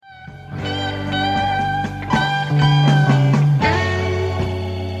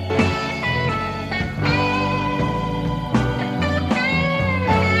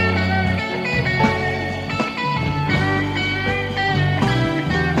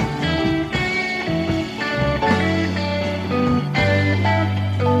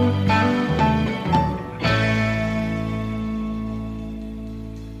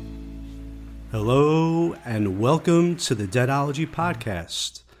Welcome to the Deadology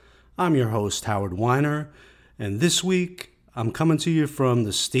Podcast. I'm your host, Howard Weiner, and this week I'm coming to you from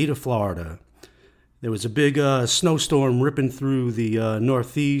the state of Florida. There was a big snowstorm ripping through the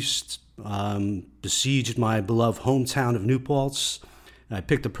Northeast, besieged my beloved hometown of New Paltz. I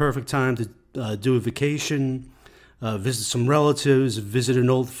picked the perfect time to do a vacation, visit some relatives, visit an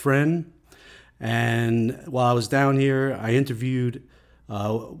old friend. And while I was down here, I interviewed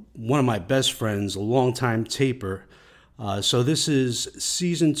one of my best friends, a longtime taper. So this is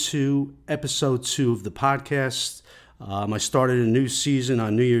season 2, episode 2 of the podcast. I started a new season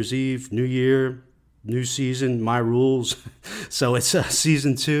on New Year's Eve, new year, new season, my rules. So it's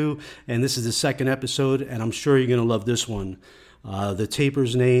season 2, and this is the second episode, and I'm sure you're going to love this one. The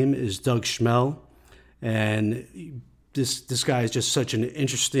taper's name is Doug Schmell, and this guy is just such an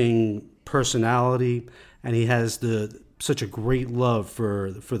interesting personality, and he has such a great love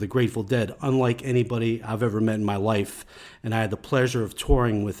for the Grateful Dead, unlike anybody I've ever met in my life. And I had the pleasure of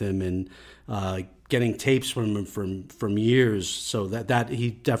touring with him and getting tapes from him from years. So that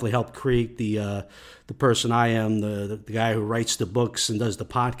he definitely helped create the person I am, the guy who writes the books and does the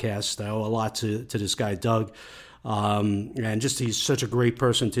podcast. I owe a lot to this guy, Doug. And just he's such a great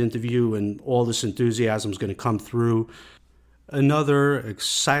person to interview, and all this enthusiasm is going to come through. Another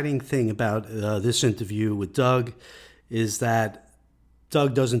exciting thing about this interview with Doug is that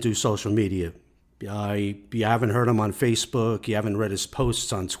Doug doesn't do social media. You haven't heard him on Facebook. You haven't read his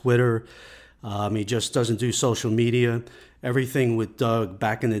posts on Twitter. He just doesn't do social media. Everything with Doug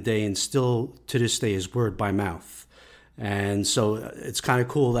back in the day and still to this day is word by mouth. And so it's kind of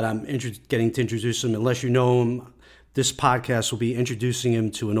cool that I'm getting to introduce him. Unless you know him, this podcast will be introducing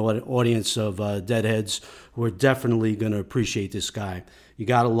him to an audience of deadheads who are definitely going to appreciate this guy. You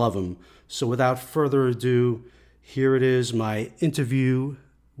got to love him. So without further ado, here it is, my interview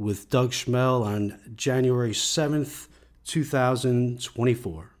with Doug Schmell on January 7th,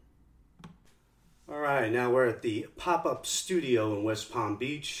 2024. All right, now we're at the pop-up studio in West Palm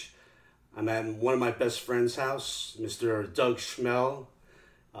Beach. I'm at one of my best friend's house, Mr. Doug Schmell,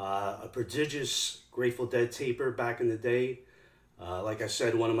 a prodigious Grateful Dead taper back in the day. Like I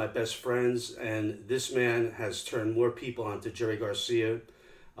said, one of my best friends, and this man has turned more people onto Jerry Garcia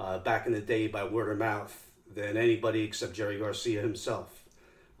back in the day by word of mouth than anybody except Jerry Garcia himself.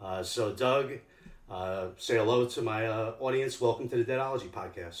 So Doug, say hello to my audience. Welcome to the Deadology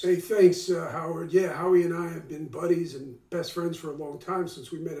Podcast. Hey, thanks, Howard. Yeah, Howie and I have been buddies and best friends for a long time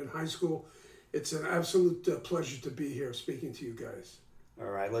since we met in high school. It's an absolute pleasure to be here speaking to you guys. All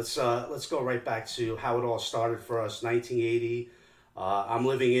right, let's go right back to how it all started for us. 1980. I'm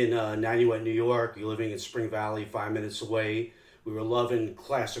living in Nanuet, New York. You're living in Spring Valley, 5 minutes away. We were loving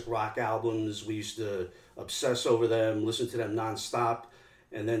classic rock albums. We used to obsess over them, listen to them nonstop.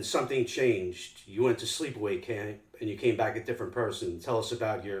 And then something changed. You went to sleepaway camp and you came back a different person. Tell us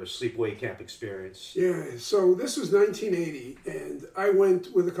about your sleepaway camp experience. Yeah, so this was 1980, and I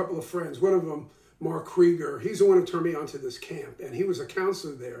went with a couple of friends. One of them, Mark Krieger, he's the one who turned me onto this camp, and he was a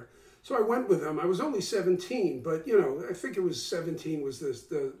counselor there. So I went with him. I was only 17, but, I think it was 17 was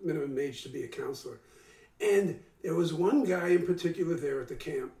the minimum age to be a counselor. And there was one guy in particular there at the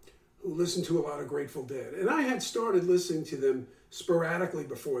camp who listened to a lot of Grateful Dead. And I had started listening to them sporadically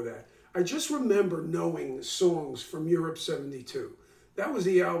before that. I just remember knowing songs from Europe 72. That was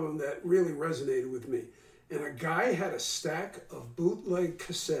the album that really resonated with me. And a guy had a stack of bootleg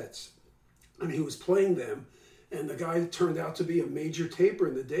cassettes, and he was playing them. And the guy turned out to be a major taper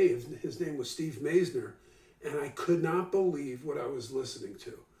in the day. His name was Steve Maisner. And I could not believe what I was listening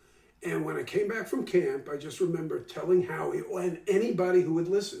to. And when I came back from camp, I just remember telling Howie and anybody who would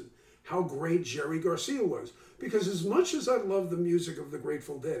listen how great Jerry Garcia was. Because as much as I loved the music of the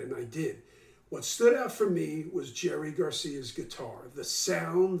Grateful Dead, and I did, what stood out for me was Jerry Garcia's guitar. The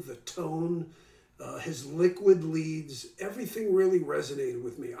sound, the tone, his liquid leads, everything really resonated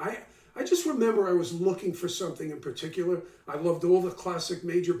with me. I just remember I was looking for something in particular. I loved all the classic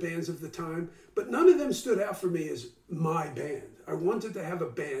major bands of the time, but none of them stood out for me as my band. I wanted to have a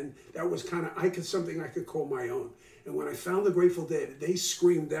band that was kind of something I could call my own. And when I found the Grateful Dead, they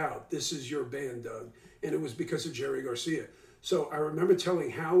screamed out, "This is your band, Doug." And it was because of Jerry Garcia. So I remember telling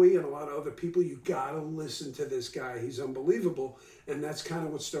Howie and a lot of other people, you gotta listen to this guy. He's unbelievable. And that's kind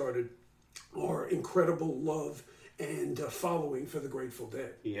of what started our incredible love and following for the Grateful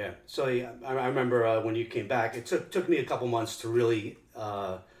Dead. Yeah. So I remember when you came back, it took me a couple months to really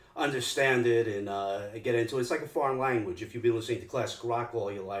understand it and get into it. It's like a foreign language. If you've been listening to classic rock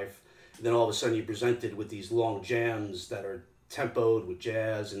all your life, then all of a sudden you're presented with these long jams that are tempoed with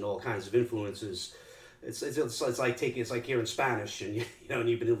jazz and all kinds of influences. It's like hearing Spanish and and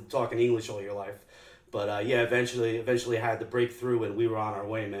you've been talking English all your life. But yeah, eventually I had the breakthrough, and we were on our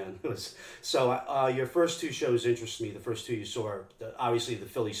way, man. It was so. Your first two shows interest me. The first two you saw, are obviously the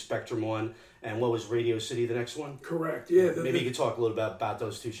Philly Spectrum one, and what was Radio City, the next one? Correct. Yeah. Maybe you could talk a little bit about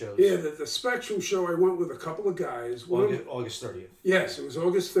those two shows. Yeah, the Spectrum show, I went with a couple of guys. August 30th. Yes, it was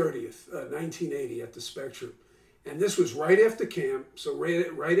August 30th, 1980 at the Spectrum. And this was right after camp, so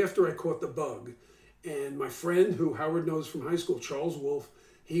right after I caught the bug. And my friend, who Howard knows from high school, Charles Wolf,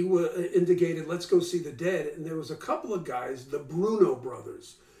 he indicated, let's go see the Dead. And there was a couple of guys, the Bruno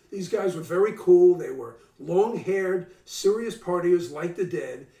brothers. These guys were very cool. They were long-haired, serious partiers like the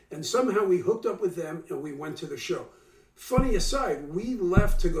Dead. And somehow we hooked up with them and we went to the show. Funny aside, we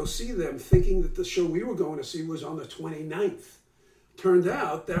left to go see them thinking that the show we were going to see was on the 29th. Turned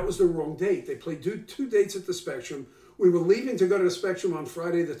out that was the wrong date. They played two dates at the Spectrum. We were leaving to go to the Spectrum on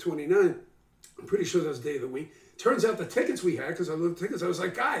Friday the 29th. I'm pretty sure that was the day of the week. Turns out the tickets we had, because I looked at tickets, I was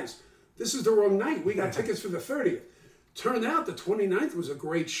like, guys, this is the wrong night. We got tickets for the 30th. Turned out the 29th was a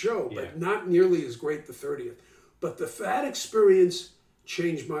great show, but not nearly as great the 30th. But that experience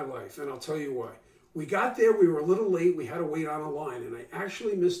changed my life, and I'll tell you why. We got there, we were a little late, we had to wait on a line, and I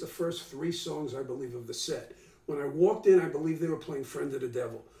actually missed the first 3 songs, I believe, of the set. When I walked in, I believe they were playing Friend of the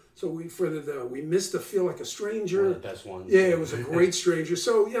Devil. So we missed the Feel Like a Stranger. One of the best ones. Yeah, it was a great Stranger.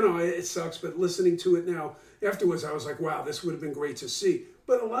 So, it sucks, but listening to it now, afterwards, I was like, wow, this would have been great to see.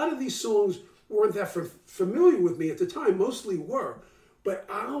 But a lot of these songs weren't that familiar with me at the time, mostly were. But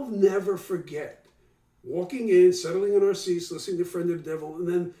I'll never forget walking in, settling in our seats, listening to Friend of the Devil, and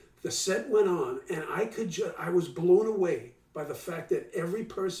then the set went on, and I was blown away by the fact that every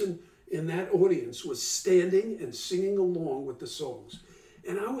person in that audience was standing and singing along with the songs.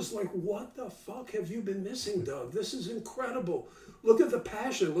 And I was like, what the fuck have you been missing, Doug? This is incredible. Look at the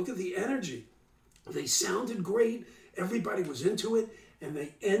passion. Look at the energy. They sounded great. Everybody was into it. And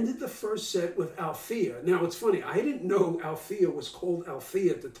they ended the first set with Althea. Now, it's funny. I didn't know Althea was called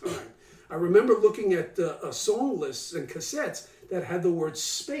Althea at the time. I remember looking at song lists and cassettes that had the word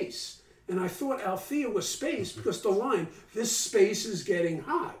space. And I thought Althea was space because the line, this space is getting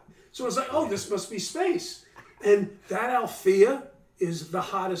hot. So I was like, oh, this must be space. And that Althea is the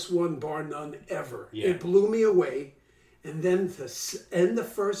hottest one, bar none, ever. Yeah. It blew me away. And then to end the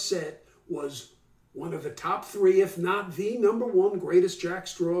first set was one of the top 3, if not the number 1 greatest Jack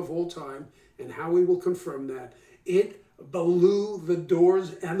Straw of all time. And Howie will confirm that. It blew the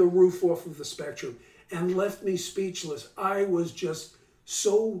doors and the roof off of the Spectrum and left me speechless. I was just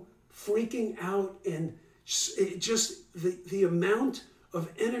so freaking out, and it just the amount of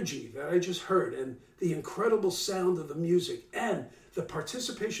energy that I just heard, and the incredible sound of the music, and the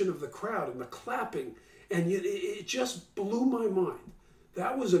participation of the crowd and the clapping, and it just blew my mind.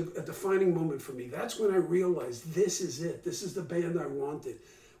 That was a defining moment for me. That's when I realized this is it. This is the band I wanted.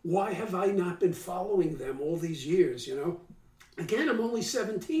 Why have I not been following them all these years, Again, I'm only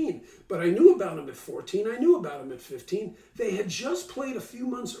 17, but I knew about them at 14. I knew about them at 15. They had just played a few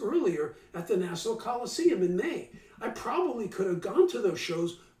months earlier at the Nassau Coliseum in May. I probably could have gone to those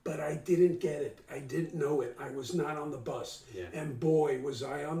shows, but I didn't get it. I didn't know it. I was not on the bus. Yeah. And boy, was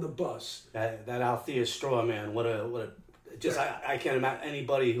I on the bus. That Althea Straw, man, what a just I can't imagine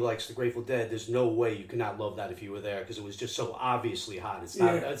anybody who likes the Grateful Dead. There's no way you could not love that if you were there, because it was just so obviously hot. It's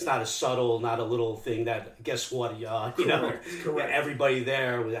not a subtle, not a little thing that, guess what, Correct. Everybody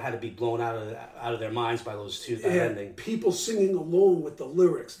there had to be blown out of their minds by those two, that ending. People singing along with the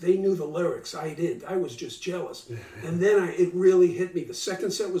lyrics. They knew the lyrics. I didn't. I was just jealous. And then it really hit me. The second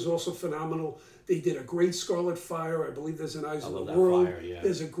set was also phenomenal. They did a great Scarlet Fire. I believe there's an Eyes of the World. Fire, yeah.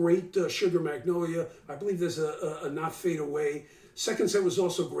 There's a great Sugar Magnolia. I believe there's a Not Fade Away. Second set was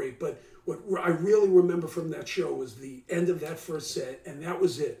also great, but what I really remember from that show was the end of that first set, and that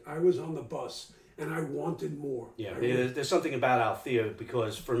was it. I was on the bus, and I wanted more. Yeah, there's something about Althea,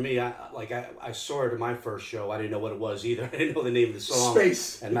 because for me, I saw it in my first show. I didn't know what it was either. I didn't know the name of the song.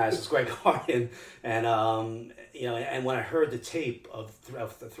 Space. And Madison Square Garden. And when I heard the tape of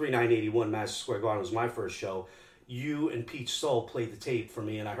the 3981 Madison Square Garden, was my first show, you and Pete Stoll played the tape for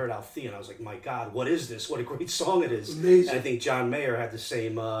me, and I heard Althea, and I was like, my God, what is this? What a great song it is. Amazing. And I think John Mayer had the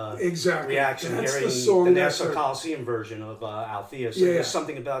same exactly. reaction hearing the Nassau Coliseum version of Althea. So there's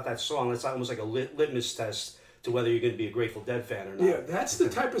something about that song that's almost like a litmus test to whether you're going to be a Grateful Dead fan or not. Yeah, that's the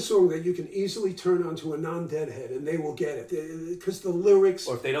type of song that you can easily turn on to a non-Deadhead, and they will get it. Because the lyrics...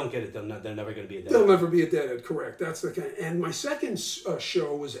 Or if they don't get it, they're never going to be a Deadhead. They'll never be a Deadhead, correct. That's the kind. And my second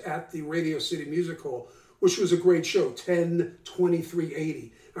show was at the Radio City Music Hall, which was a great show,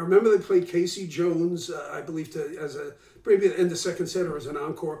 10/23/80. I remember they played Casey Jones, I believe, as a maybe at the end of the second set or as an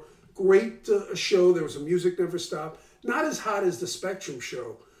encore. Great show. There was a Music Never Stopped. Not as hot as the Spectrum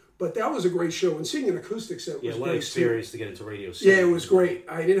show, But that was a great show, and seeing an acoustic set was what great an experience to get into radio scene. Yeah, it was great.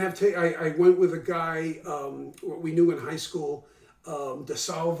 I didn't have to. I went with a guy we knew in high school,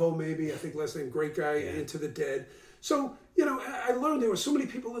 DeSalvo maybe, I think last name, great guy, Into the Dead. So, I learned there were so many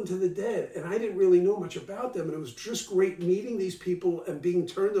people into the Dead, and I didn't really know much about them, and it was just great meeting these people and being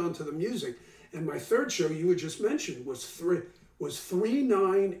turned on to the music. And my third show you had just mentioned was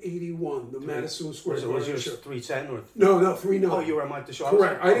 3981, the Madison Square Garden Was yours show. 310 or? No, 39. Oh, you were at the show?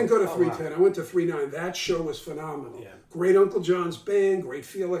 Correct. I didn't go to 310. Wow. I went to 39. That show was phenomenal. Yeah. Great Uncle John's band, great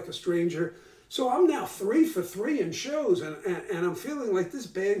Feel Like a Stranger. So I'm now 3 for 3 in shows, and I'm feeling like this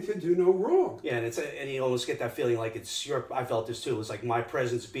band could do no wrong. Yeah, and you almost get that feeling like it's your. I felt this too. It was like my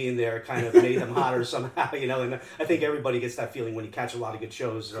presence being there kind of made them hotter somehow, And I think everybody gets that feeling when you catch a lot of good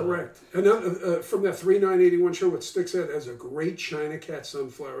shows. Correct. And from that 3981 show, what sticks out as a great China Cat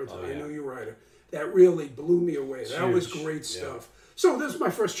Sunflower. I Know You Rider. That really blew me away. That was great stuff. So this is my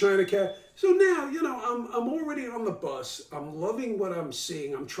first China Cat. So now, I'm already on the bus. I'm loving what I'm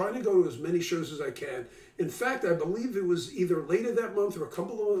seeing. I'm trying to go to as many shows as I can. In fact, I believe it was either later that month or a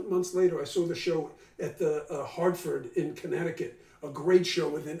couple of months later, I saw the show at the Hartford in Connecticut. A great show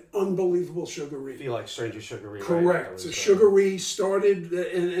with an unbelievable Sugaree. Feel Like Stranger Sugaree. Correct. Right? So Sugaree started,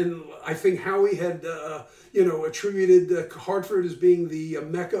 and I think Howie had, attributed Hartford as being the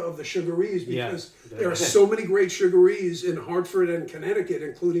mecca of the Sugarees because there are so many great Sugarees in Hartford and Connecticut,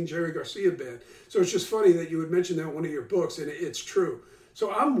 including Jerry Garcia Band. So it's just funny that you would mention that in one of your books, and it's true.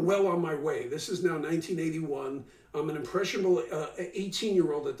 So I'm well on my way. This is now 1981. I'm an impressionable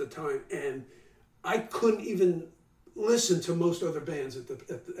 18-year-old at the time, and I couldn't even listen to most other bands at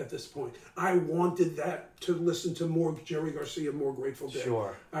this point. I wanted to listen to more Jerry Garcia, more Grateful Dead.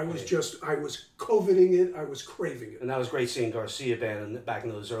 Sure. I was coveting it. I was craving it. And that was great seeing Garcia Band back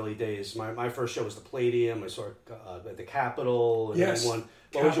in those early days. My first show was the Palladium. I saw it at the Capitol. And Yes. What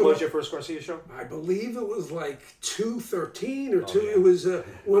was your first Garcia show? I believe it was like 213 or 2. Yeah. It was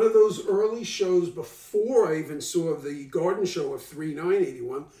one of those early shows before I even saw the Garden show of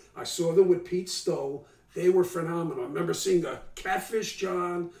 3981. I saw them with Pete Stowe. They were phenomenal. I remember seeing a Catfish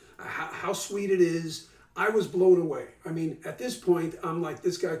John, How Sweet It Is. I was blown away. I mean, at this point, I'm like,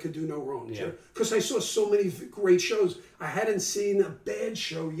 this guy could do no wrong. Because I saw so many great shows. I hadn't seen a bad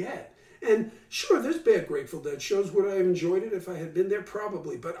show yet. And sure, there's bad Grateful Dead shows. Would I have enjoyed it if I had been there?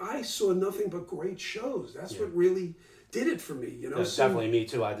 Probably. But I saw nothing but great shows. That's what really did it for me, That's definitely me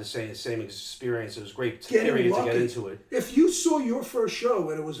too. I had the same experience. It was great period to get into it. If you saw your first show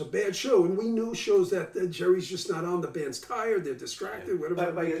and it was a bad show, and we know shows that Jerry's just not on, the band's tired, they're distracted,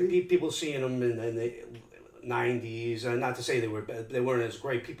 whatever. People seeing them in the 90s, and not to say they weren't as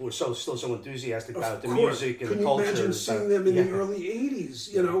great. People were still so enthusiastic about the music and the culture. Can you imagine seeing them in the early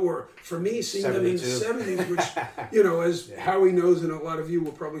 80s, or for me, seeing them in the 70s, which, as Howie knows, and a lot of you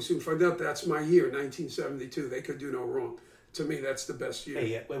will probably soon find out, that's my year, 1972. They could do no wrong. To me, that's the best year.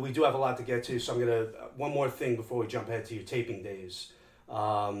 Hey, we do have a lot to get to, so I'm going to, one more thing before we jump ahead to your taping days.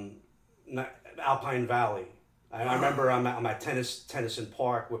 Alpine Valley. I remember I'm at Tennyson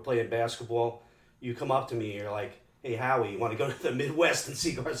Park, we're playing basketball. You come up to me, you're like, hey, Howie, you want to go to the Midwest and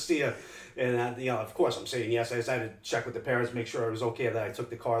see Garcia? And, of course, I'm saying yes. I just had to check with the parents, make sure it was okay that I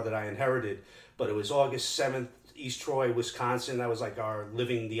took the car that I inherited. But it was August 7th, East Troy, Wisconsin. That was like our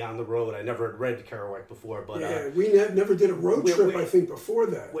living on the road. I never had read Kerouac before. But we never did a road trip, I think, before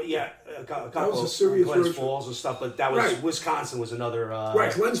that. A couple that was a serious Glens road Falls and stuff. But that was Wisconsin was another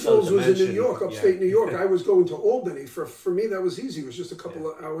right, Glens Falls was in New York, upstate New York. I was going to Albany. For me, that was easy. It was just a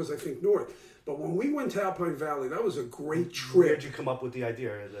couple of hours, I think, north. But when we went to Alpine Valley, that was a great trip. Where did you come up with the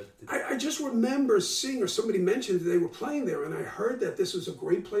idea? I just remember seeing, or somebody mentioned that they were playing there, and I heard that this was a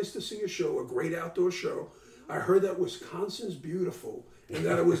great place to see a show, a great outdoor show. I heard that Wisconsin's beautiful, and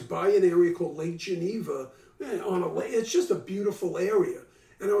that it was by an area called Lake Geneva on a lake. It's just a beautiful area.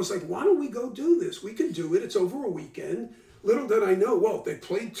 And I was like, why don't we go do this? We can do it. It's over a weekend. Little did I know, they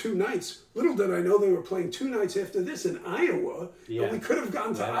played 2 nights. Little did I know they were playing 2 nights after this in Iowa. Yeah. And we could have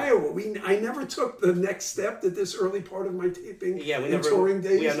gone to Iowa. I never took the next step at this early part of my taping touring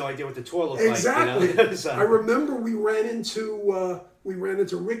days. We had no idea what the tour looked like. Exactly. I remember we ran into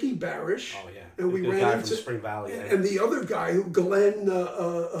Ricky Barish. Oh, yeah. And we ran into from Spring Valley. And the other guy, Glenn,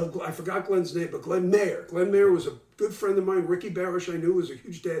 I forgot Glenn's name, but Glenn Mayer. Glenn Mayer was a good friend of mine. Ricky Barish, I knew, was a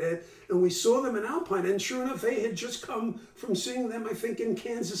huge Deadhead. And we saw them in Alpine. And sure enough, they had just come from seeing them, I think, in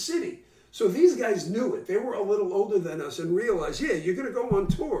Kansas City. So these guys knew it. They were a little older than us and realized, you're going to go on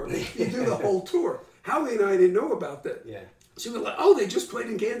tour. You do the whole tour. Howie and I didn't know about that. Yeah. So we're like, oh, they just played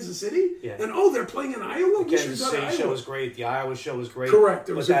in Kansas City? Yeah. And oh, they're playing in Iowa? The Kansas City show was great. The Iowa show was great. Correct.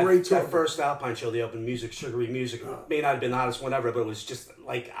 It was a great tour. That first Alpine show, the open music, sugary music, may not have been the hottest one ever, but it was just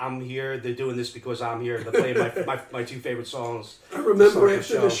like, I'm here. They're doing this because I'm here. They're playing my two favorite songs. I remember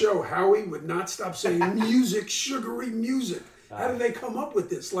after the show, Howie would not stop saying music, sugary music. How did they come up with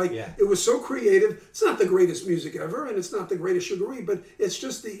this? Like, it was so creative. It's not the greatest music ever, and it's not the greatest sugary, but it's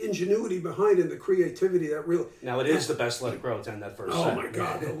just the ingenuity behind it and the creativity that really... Now, it is the best Let It Grow 10 that first set. Oh, my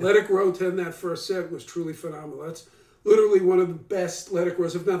God. The Let It Grow 10 that first set was truly phenomenal. That's literally one of the best Let It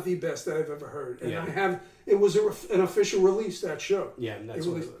Grows, if not the best that I've ever heard. And it was an official release, that show. Yeah, that's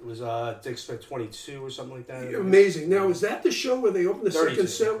it was Dick's 22 or something like that. Amazing. Now, is that the show where they opened the second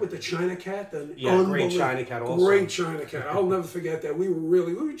set with the China Cat? Great China Cat also. Great China Cat. I'll never forget that. We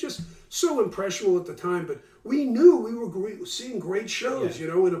were just so impressionable at the time, but we knew we were seeing great shows,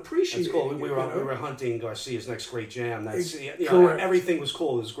 and appreciating. That's cool. We were hunting Garcia's next great jam. Correct. Everything was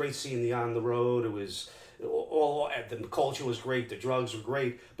cool. It was great seeing the On the Road. It was... the culture was great, the drugs were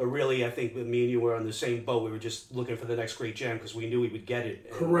great, but really I think me and you were on the same boat. We were just looking for the next great jam because we knew we would get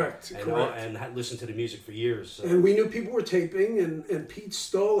it. Correct. And had listened to the music for years. So. And we knew people were taping, and Pete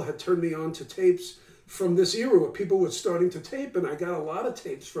Stoll had turned me on to tapes from this era where people were starting to tape, and I got a lot of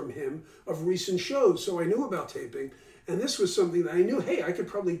tapes from him of recent shows, so I knew about taping. And this was something that I knew, hey, I could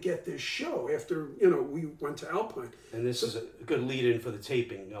probably get this show after, we went to Alpine. And this is a good lead-in for the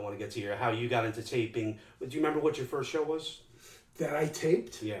taping. I want to get to hear how you got into taping. Do you remember what your first show was? That I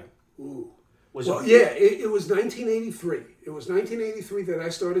taped? Yeah. Ooh. It was 1983. It was 1983 that I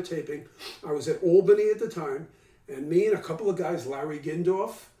started taping. I was at Albany at the time, and me and a couple of guys, Larry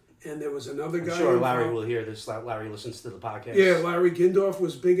Gindorf, and there was another guy. I'm sure Larry will hear this. Larry listens to the podcast. Yeah, Larry Gindorf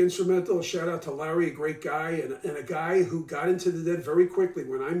was big instrumental. Shout out to Larry, a great guy, and a guy who got into the Dead very quickly.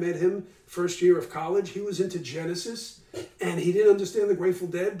 When I met him, first year of college, he was into Genesis, and he didn't understand the Grateful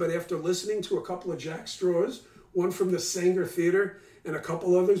Dead, but after listening to a couple of Jack Straws, one from the Sanger Theater, and a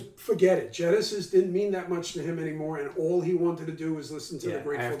couple others, forget it. Genesis didn't mean that much to him anymore, and all he wanted to do was listen to the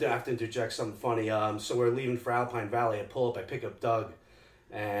Grateful Dead. I have to interject something funny. So we're leaving for Alpine Valley. I pick up Doug.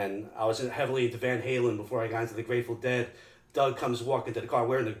 And I was heavily into Van Halen before I got into the Grateful Dead. Doug comes walking to the car.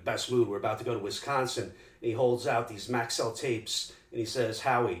 We're in the best mood. We're about to go to Wisconsin. And he holds out these Maxell tapes. And he says,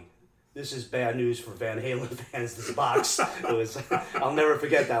 Howie, this is bad news for Van Halen fans, this box. I'll never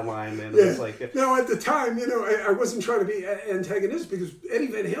forget that line, man. It was like, no, at the time, I wasn't trying to be antagonistic because Eddie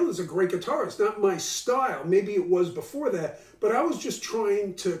Van Halen is a great guitarist. Not my style. Maybe it was before that. But I was just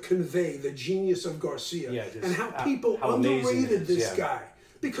trying to convey the genius of Garcia and how people underrated this guy.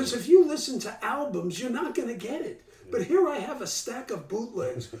 Because if you listen to albums, you're not going to get it. But here I have a stack of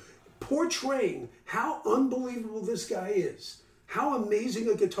bootlegs portraying how unbelievable this guy is, how amazing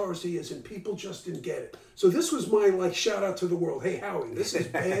a guitarist he is, and people just didn't get it. So this was my shout out to the world. Hey, Howie, this is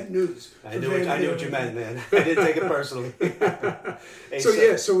bad news. I knew what you meant, man. I didn't take it personally.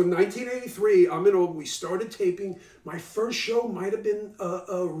 So in 1983, we started taping. My first show might have been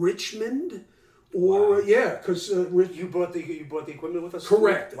Richmond. Or because you brought the equipment with us.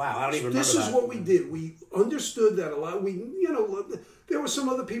 Correct. Wow, I don't even remember This is what we did. We understood that a lot. There were some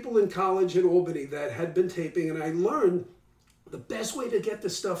other people in college at Albany that had been taping, and I learned the best way to get the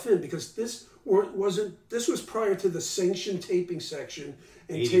stuff in because this was prior to the sanctioned taping section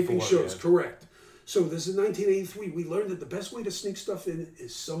and taping shows. Yeah. Correct. So this is 1983. We learned that the best way to sneak stuff in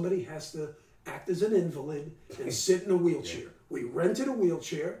is somebody has to act as an invalid and sit in a wheelchair. We rented a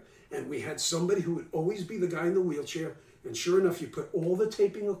wheelchair. And we had somebody who would always be the guy in the wheelchair. And sure enough, you put all the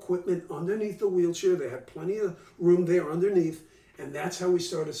taping equipment underneath the wheelchair. They had plenty of room there underneath. And that's how we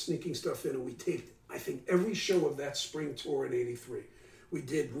started sneaking stuff in. And we taped, I think, every show of that spring tour in 83. We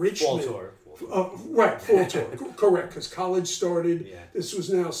did Richmond. Fall tour. Fall tour. Correct, because college started. Yeah. This was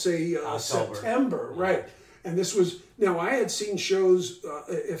now, say, September. Yeah. Right. And this was, now I had seen shows,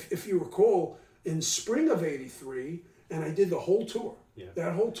 if you recall, in spring of 83, and I did the whole tour. Yeah.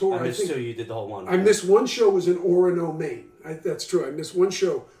 That whole tour. I missed two. You did the whole one. I missed one show was in Orono, Maine. That's true. I missed one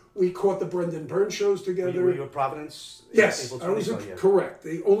show. We caught the Brendan Byrne shows together. Were you at Providence? Yes, I was correct.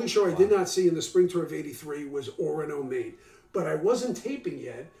 The only show I did not see in the spring tour of 83 was Orono, Maine. But I wasn't taping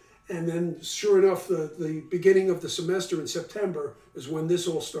yet. And then, sure enough, the beginning of the semester in September is when this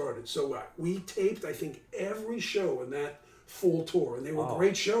all started. So we taped, I think, every show in that full tour, and they were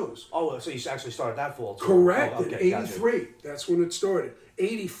great shows. Oh, so you actually started that full tour? Correct. In 83, gotcha. That's when it started.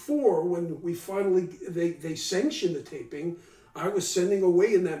 84, when we finally they sanctioned the taping. I was sending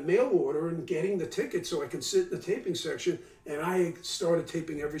away in that mail order and getting the ticket so I could sit in the taping section. And I started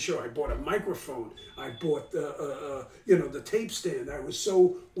taping every show. I bought a microphone. I bought the tape stand. I was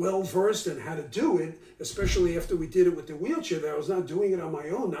so well versed in how to do it, especially after we did it with the wheelchair, that I was not doing it on my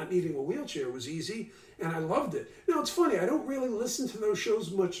own, not needing a wheelchair. It was easy, and I loved it. Now, it's funny. I don't really listen to those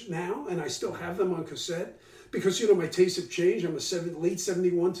shows much now, and I still have them on cassette. Because, my tastes have changed. I'm a late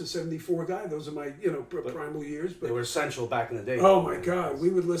 71 to 74 guy. Those are my, primal years. But they were essential back in the day. Oh, my God. We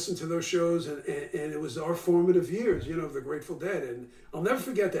would listen to those shows, and it was our formative years, of the Grateful Dead. And I'll never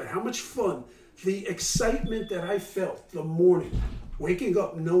forget that. How much fun, the excitement that I felt the morning, waking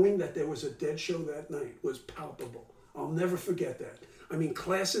up knowing that there was a Dead show that night was palpable. I'll never forget that. I mean,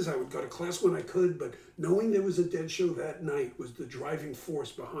 classes, I would go to class when I could, but knowing there was a Dead show that night was the driving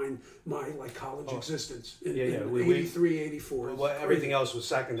force behind my college existence in 83, 84. Well, everything else was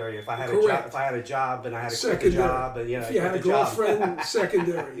secondary. If I had a job and I had a secondary job, and if you had a girlfriend,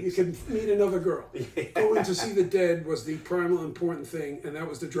 secondary. You could meet another girl. Going to see the Dead was the primal important thing, and that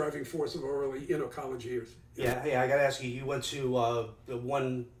was the driving force of our early, college years. Yeah. Hey, I got to ask you. You went to the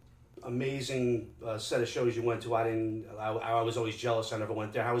one amazing set of shows you went to. I was always jealous I never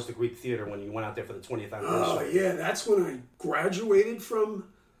went there. How was the Greek Theater when you went out there for the 20th anniversary? Oh, yeah. That's when I graduated from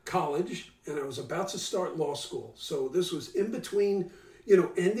college and I was about to start law school. So this was in between,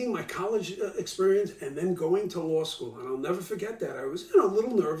 ending my college experience and then going to law school. And I'll never forget that. I was, a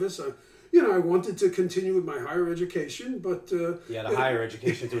little nervous. I wanted to continue with my higher education, but... you had a higher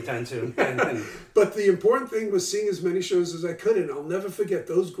education to attend to. But the important thing was seeing as many shows as I could, and I'll never forget,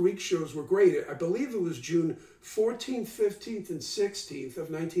 those Greek shows were great. I believe it was June 14th, 15th, and 16th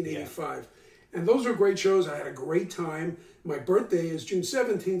of 1985. Yeah. And those were great shows. I had a great time. My birthday is June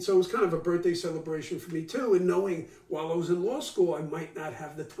 17th, so it was kind of a birthday celebration for me too, and knowing while I was in law school, I might not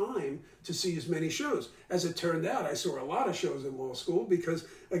have the time to see as many shows. As it turned out, I saw a lot of shows in law school because,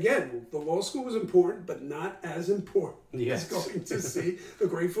 again, the law school was important, but not as important as going to see the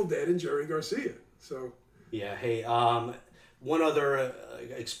Grateful Dead and Jerry Garcia. So, yeah, hey, one other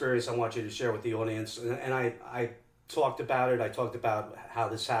experience I want you to share with the audience, and I talked about it. I talked about how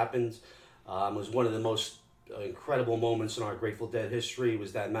this happened. It was one of the most incredible moments in our Grateful Dead history.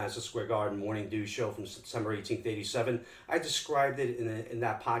 Was that Madison Square Garden Morning Dew show from September 18th, 87. I described it in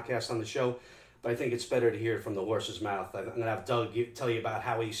that podcast on the show, but I think it's better to hear it from the horse's mouth. I'm going to have Doug tell you about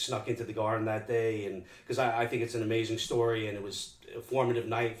how he snuck into the garden that day, and because I think it's an amazing story, and it was a formative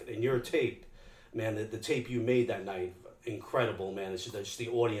night. And your tape, man, the tape you made that night, incredible, man. It's just the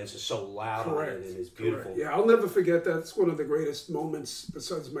audience is so loud on it, and it's beautiful. Correct. Yeah, I'll never forget that. It's one of the greatest moments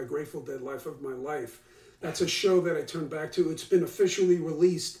besides my Grateful Dead life of my life. That's a show that I turn back to. It's been officially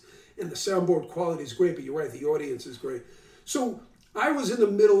released, and the soundboard quality is great, but you're right, the audience is great. So I was in the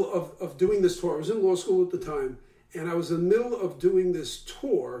middle of doing this tour. I was in law school at the time, and I was in the middle of doing this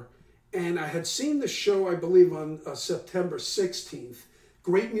tour, and I had seen the show, I believe, on September 16th.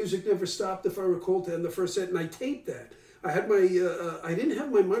 Great Music Never Stopped, if I recall, to end the first set, and I taped that. I had I didn't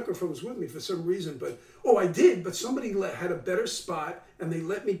have my microphones with me for some reason, but, I did, but somebody had a better spot, and they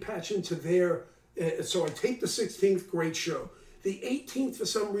let me patch into their... So I taped the 16th, great show. The 18th, for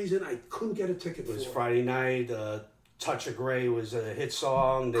some reason, I couldn't get a ticket for. It was Friday night. Touch of Grey was a hit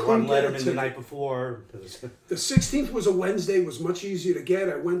song. They won Letterman the night before. The 16th was a Wednesday, was much easier to get.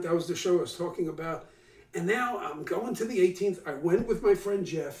 That was the show I was talking about. And now I'm going to the 18th. I went with my friend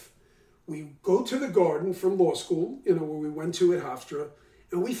Jeff. We go to the Garden from law school, where we went to at Hofstra.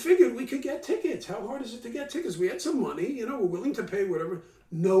 And we figured we could get tickets. How hard is it to get tickets? We had some money, we're willing to pay whatever.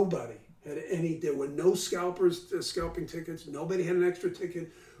 Nobody had there were no scalpers scalping tickets. Nobody had an extra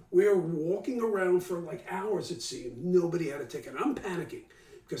ticket. We were walking around for hours, it seemed. Nobody had a ticket. I'm panicking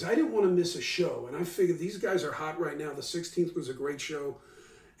because I didn't want to miss a show. And I figured these guys are hot right now. The 16th was a great show.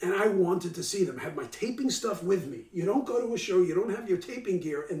 And I wanted to see them. I had my taping stuff with me. You don't go to a show, you don't have your taping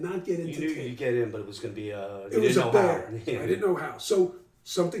gear and not get into You knew you'd get in, but it was going to be it was a bear. I didn't know how. So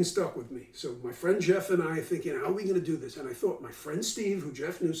something stuck with me. So my friend Jeff and I thinking, how are we going to do this? And I thought my friend Steve, who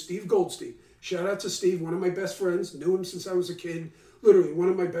Jeff knew, Steve Goldstein, shout out to Steve, one of my best friends, knew him since I was a kid, literally one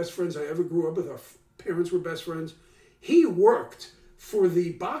of my best friends I ever grew up with. Our parents were best friends. He worked for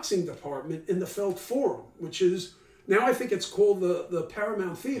the boxing department in the Felt Forum, which is, now I think it's called the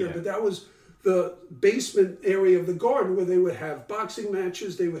Paramount Theater, but that was the basement area of the Garden where they would have boxing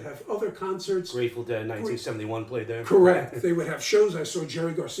matches, they would have other concerts. Grateful Dead, 1971 played there. Correct. They would have shows. I saw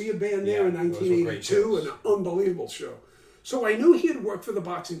Jerry Garcia Band there in 1982, an unbelievable show. So I knew he had worked for the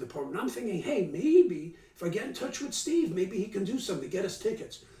boxing department. I'm thinking, hey, maybe if I get in touch with Steve, maybe he can do something, get us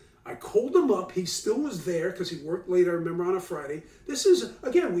tickets. I called him up. He still was there because he worked late, I remember, on a Friday. This is,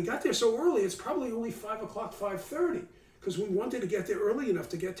 again, we got there so early, it's probably only 5 o'clock, 5:30. because we wanted to get there early enough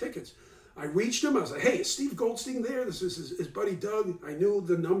to get tickets. I reached him. I was like, hey, is Steve Goldstein there? This is his buddy Doug. I knew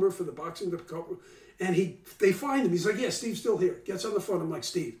the number for the boxing couple. And they find him. He's like, yeah, Steve's still here. Gets on the phone. I'm like,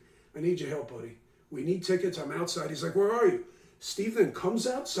 Steve, I need your help, buddy. We need tickets. I'm outside. He's like, where are you? Steve then comes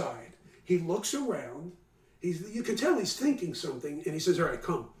outside. He looks around. You can tell he's thinking something. And he says, all right,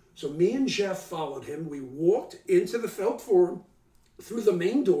 come. So me and Jeff followed him. We walked into the Felt Forum through the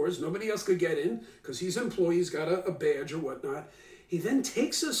main doors. Nobody else could get in because he's an employee. He's got a badge or whatnot. He then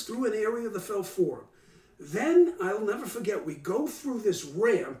takes us through an area of the Felt Forum. Then, I'll never forget, we go through this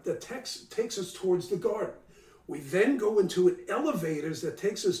ramp that takes us towards the garden. We then go into an elevators that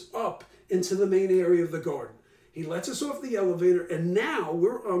takes us up into the main area of the garden. He lets us off the elevator, and now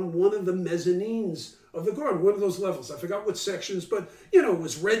we're on one of the mezzanines of the garden, one of those levels. I forgot what sections, but, it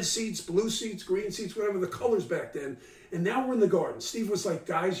was red seats, blue seats, green seats, whatever the colors back then. And now we're in the garden. Steve was like,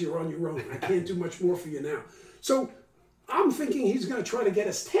 guys, you're on your own. I can't do much more for you now. So I'm thinking he's going to try to get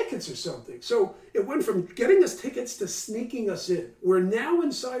us tickets or something. So it went from getting us tickets to sneaking us in. We're now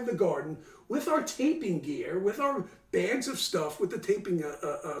inside the garden with our taping gear, with our bags of stuff, with the taping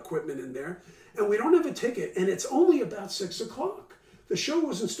equipment in there. And we don't have a ticket. And it's only about 6 o'clock. The show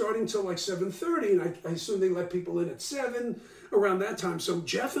wasn't starting till like 7:30. And I assume they let people in at 7 around that time. So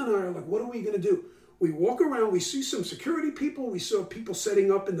Jeff and I are like, what are we going to do? We walk around. We see some security people. We saw people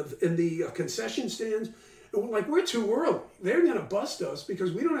setting up in the concession stands. And we're like, we're too early. They're going to bust us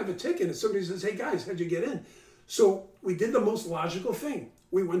because we don't have a ticket. And somebody says, hey, guys, how'd you get in? So we did the most logical thing.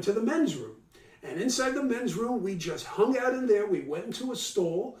 We went to the men's room. And inside the men's room, we just hung out in there. We went into a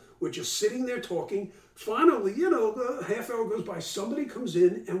stall. We're just sitting there talking. Finally, a half hour goes by. Somebody comes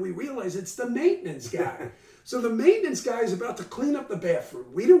in, and we realize it's the maintenance guy. So the maintenance guy is about to clean up the bathroom.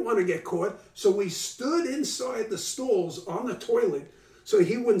 We didn't want to get caught. So we stood inside the stalls on the toilet so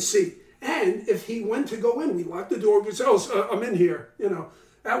he wouldn't see. And if he went to go in, we locked the door. We said, I'm in here.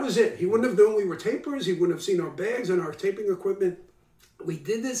 That was it. He wouldn't have known we were tapers. He wouldn't have seen our bags and our taping equipment. We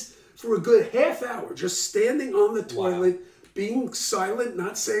did this for a good half hour, just standing on the toilet, being silent,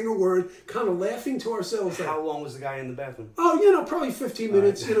 not saying a word, kind of laughing to ourselves. How long was the guy in the bathroom? Oh, probably 15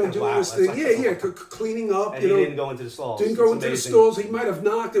 minutes, doing this thing. Cleaning up. And he didn't go into the stalls. Didn't go into the stalls. He might have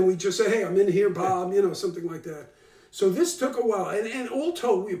knocked, and we just say, hey, I'm in here, Bob, something like that. So this took a while, and all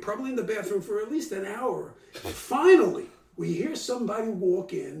told, we were probably in the bathroom for at least an hour. Finally, we hear somebody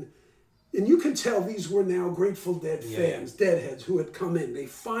walk in, and you can tell these were now Grateful Dead fans, Deadheads, who had come in. They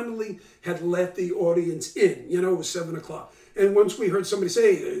finally had let the audience in. It was 7 o'clock. And once we heard somebody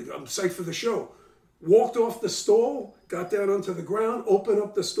say, hey, I'm psyched for the show, walked off the stall, got down onto the ground, opened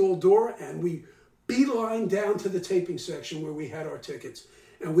up the stall door, and we beeline down to the taping section where we had our tickets.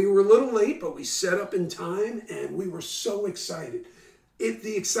 And we were a little late, but we set up in time, and we were so excited.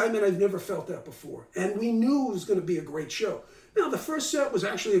 The excitement, I've never felt that before. And we knew it was going to be a great show. Now, the first set was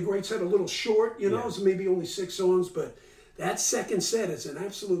actually a great set, a little short, it was maybe only 6 songs, but that second set is an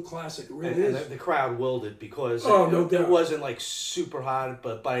absolute classic. It really is. And the crowd willed it because no doubt. It wasn't like super hot,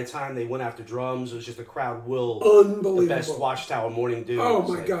 but by the time they went after drums, it was just the crowd willed. Unbelievable. The best Watchtower Morning Dew. Oh,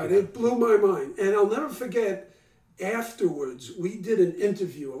 my God. It blew my mind. And I'll never forget, afterwards, we did an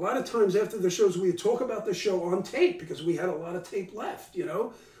interview. A lot of times after the shows, we would talk about the show on tape because we had a lot of tape left,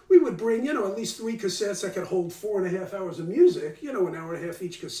 We would bring, at least 3 cassettes that could hold 4.5 hours of music, an hour and a half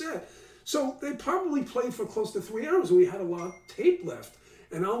each cassette. So they probably played for close to 3 hours, and we had a lot of tape left.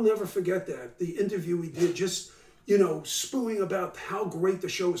 And I'll never forget that. The interview we did, just, spewing about how great the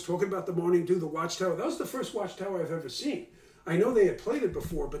show was, talking about the Morning Dew, the Watchtower. That was the first Watchtower I've ever seen. I know they had played it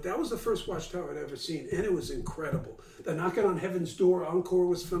before, but that was the first Watchtower I'd ever seen, and it was incredible. The Knocking on Heaven's Door encore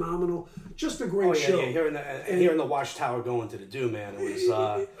was phenomenal. Just a great show. Hearing the Watchtower going to the Dew, man, it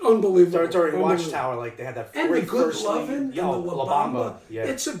was unbelievable. During Watchtower, like they had that and great the Good first Lovin' and the La Bamba. Yeah.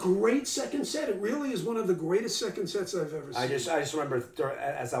 It's a great second set. It really is one of the greatest second sets I've ever seen. I just remember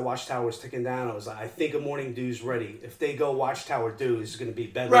as that Watchtower was ticking down, I was like, I think a Morning Dew's ready. If they go Watchtower Dew, it's going to be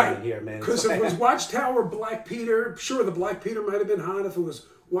better than here, man. Because if it was Watchtower, Black Peter, sure, the Black Peter might have been hot. If it was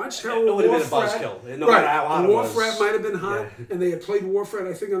Watchtower, it would have been a buzzkill. No matter how hot it was. War Frat might have been hot, and they had played War Frat,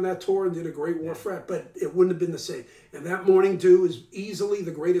 I think, on that tour and did a great War Frat, but it wouldn't have been the same. And that Morning Dew is easily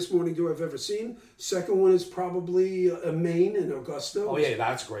the greatest Morning Dew I've ever seen. Second one is probably Maine in Augusta. Oh, yeah,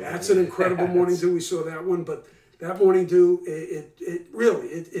 that's great. That's an incredible Morning Dew. We saw that one, but that Morning Dew,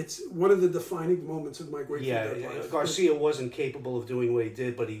 it's one of the defining moments of my Grateful Dead life. Garcia wasn't capable of doing what he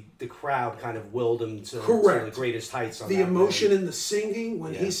did, but the crowd kind of willed him to the greatest heights. On the emotion in the singing,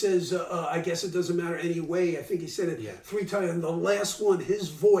 when he says, I guess it doesn't matter anyway, I think he said it 3 times, and the last one, his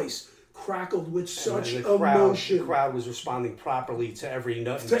voice crackled with such and the emotion. The crowd was responding properly to every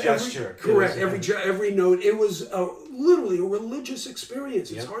note and To gesture. Correct. Every note. It was literally a religious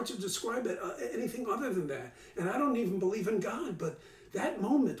experience. It's Yep. hard to describe it anything other than that. And I don't even believe in God, but that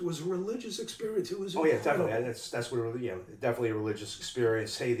moment was a religious experience. It was incredible. Definitely. That's what definitely a religious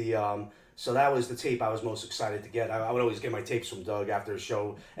experience. Hey, so that was the tape I was most excited to get. I would always get my tapes from Doug after a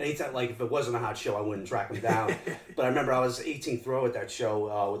show. Anytime, like if it wasn't a hot show, I wouldn't track him down. But I remember I was 18th row at that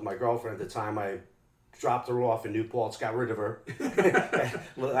show with my girlfriend at the time. I dropped her off in New Paltz, got rid of her.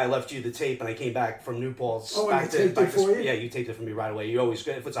 I left you the tape, and I came back from New Paltz. Oh, and I taped it for you? Yeah, you taped it for me right away. You always,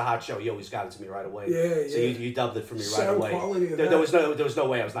 if it's a hot show, you always got it to me right away. Yeah, so you dubbed it for me right sound away. Quality of there was no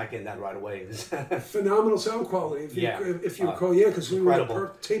way I was not getting that right away. Phenomenal sound quality. If you recall, because we were in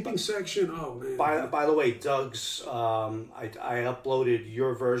the taping section. Oh man. By the way, Doug's, I uploaded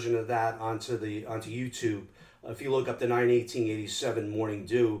your version of that onto YouTube. If you look up the 9/18/87 Morning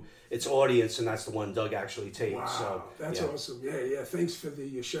Dew, it's Audience, and that's the one Doug actually taped. Wow, so that's awesome. Yeah. Thanks for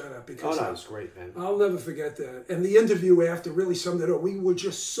the shout out, because it was great, man. I'll never forget that. And the interview after really summed it up. We were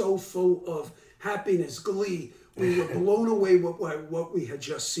just so full of happiness, glee. We were blown away by what we had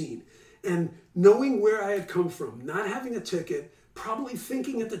just seen, and knowing where I had come from, not having a ticket, probably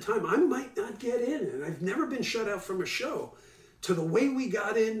thinking at the time I might not get in, and I've never been shut out from a show. To the way we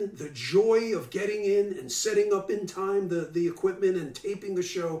got in, the joy of getting in and setting up in time the equipment and taping the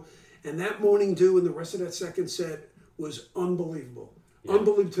show, and that Morning Dew and the rest of that second set was unbelievable. Yeah.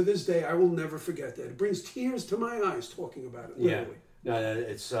 Unbelievable. To this day, I will never forget that. It brings tears to my eyes talking about it, literally. No,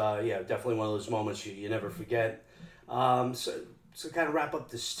 it's definitely one of those moments you never forget. So kind of wrap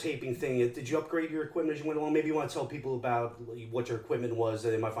up this taping thing, did you upgrade your equipment as you went along? Maybe you want to tell people about what your equipment was,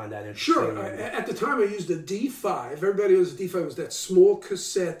 that they might find that interesting. Sure. At the time, I used a D5. Everybody knows the D5 was that small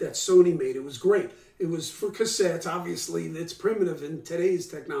cassette that Sony made. It was great. It was for cassettes. Obviously, it's primitive in today's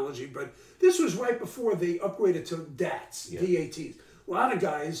technology, but this was right before they upgraded to DATs, DATs. A lot of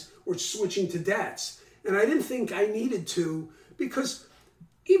guys were switching to DATs, and I didn't think I needed to, because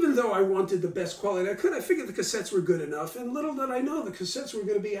even though I wanted the best quality I could, I figured the cassettes were good enough. And little did I know the cassettes were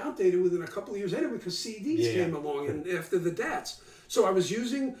going to be outdated within a couple of years anyway, because CDs came along and after the DATs. So I was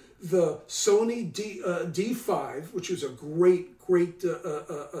using the Sony D5, which was a great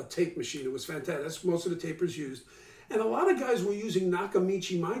tape machine. It was fantastic. That's what most of the tapers used. And a lot of guys were using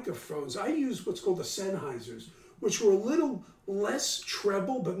Nakamichi microphones. I used what's called the Sennheisers, which were a little less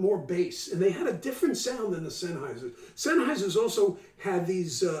treble but more bass, and they had a different sound than the Sennheisers. Sennheisers also had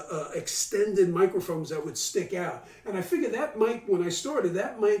these extended microphones that would stick out, and I figured when I started,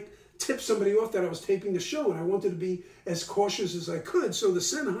 that might tip somebody off that I was taping the show, and I wanted to be as cautious as I could. So the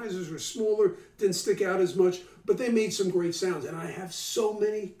Sennheisers were smaller, didn't stick out as much, but they made some great sounds, and I have so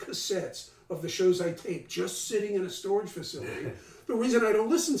many cassettes of the shows I taped just sitting in a storage facility. The reason I don't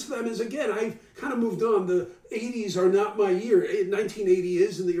listen to them is, again, I've kind of moved on. The 80s are not my year. 1980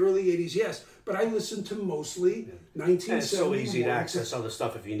 is, in the early 80s, yes. But I listen to mostly 1970s. It's so easy to access other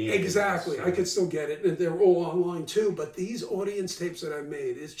stuff if you need it. Exactly. I could still get it. And they're all online, too. But these audience tapes that I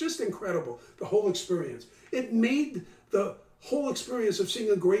made, it's just incredible, the whole experience. It made the whole experience of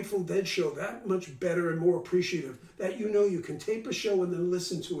seeing a Grateful Dead show that much better and more appreciative, that you can tape a show and then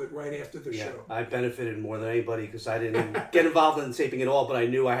listen to it right after the show. I benefited more than anybody because I didn't get involved in taping at all, but I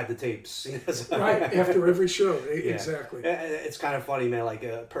knew I had the tapes. Right, after every show, exactly. It's kind of funny, man,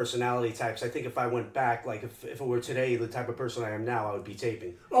 like personality types. I think if I went back, like if it were today, the type of person I am now, I would be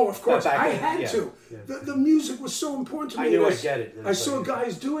taping. Oh, of course, I had to. Yeah. The music was so important to me. I knew I'd get it. I saw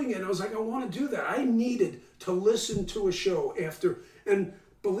guys doing it, and I was like, I want to do that. I needed to listen to a show after, and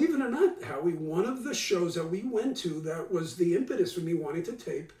believe it or not, Howie, one of the shows that we went to that was the impetus for me wanting to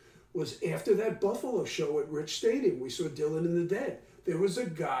tape was after that Buffalo show at Rich Stadium. We saw Dylan and the Dead. There was a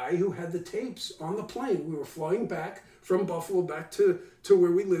guy who had the tapes on the plane. We were flying back from Buffalo back to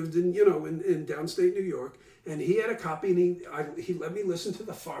where we lived in downstate New York, and he had a copy, and he let me listen to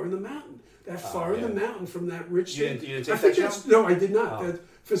the Fire in the Mountain. That Fire in the Mountain from that Rich Stadium. You didn't take that show? No, I did not. Oh.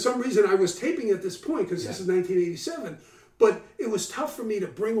 For some reason, I was taping at this point because this is 1987. But it was tough for me to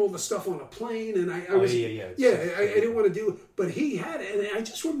bring all the stuff on a plane, and I didn't want to do it. But he had it, and I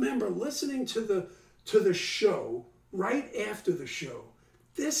just remember listening to the show right after the show.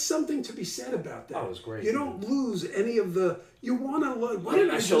 There's something to be said about that. Oh, it was great. You don't lose any of the. You want to. Why did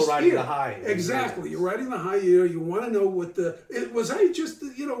I just still riding the high? Exactly. You're riding the high. You want to know what was. I just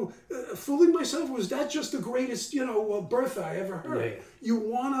fooling myself. Was that just the greatest birth I ever heard? Yeah. You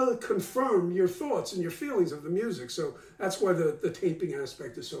want to confirm your thoughts and your feelings of the music. So that's why the taping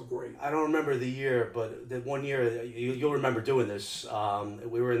aspect is so great. I don't remember the year, but the one year you'll remember doing this.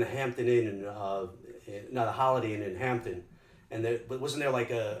 We were in the Hampton Inn, the Holiday Inn in Hampton. And but wasn't there like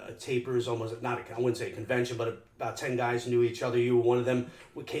a tapers, almost not I wouldn't say a convention, but about 10 guys knew each other. You were one of them.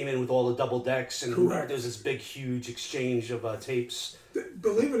 We came in with all the double decks, and Correct. there was this big, huge exchange of tapes.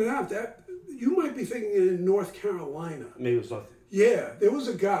 Believe it or not, that you might be thinking in North Carolina. Maybe it was not. Yeah, there was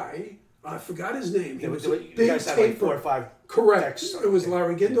a guy. I forgot his name. He was a you big guys had taper. like 4 or 5 Correct. decks. It was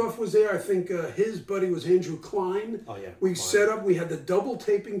Larry Gindorf was there. I think his buddy was Andrew Klein. Oh, yeah. We Klein. set up. We had the double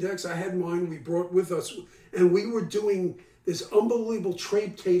taping decks. I had mine. We brought with us, and we were doing this unbelievable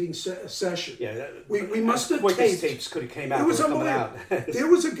tape session. Yeah, we must have quickest taped. tapes could have came out. It was coming unbelievable. out. There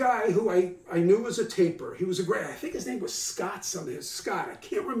was a guy who I knew was a taper. He was a great. I think his name was Scott something. Scott. I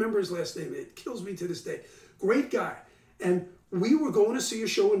can't remember his last name. It kills me to this day. Great guy. And we were going to see a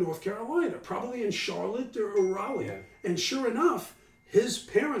show in North Carolina, probably in Charlotte or Raleigh. Yeah. And sure enough, his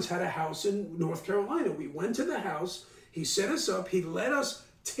parents had a house in North Carolina. We went to the house. He set us up. He let us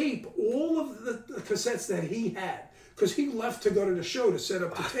tape all of the cassettes that he had, because he left to go to the show to set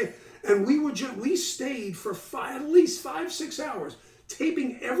up the tape. And we stayed for at least 5-6 hours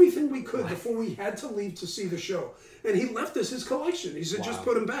taping everything we could before we had to leave to see the show. And he left us his collection. He said, just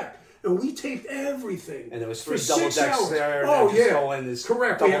put them back. And we taped everything. And there was 3 double decks there. Oh, yeah. Going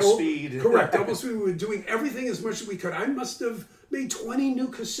correct. Double speed. Correct. Double speed. We were doing everything as much as we could. I must have made 20 new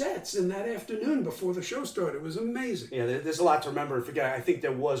cassettes in that afternoon before the show started. It was amazing. Yeah, there's a lot to remember and forget. I think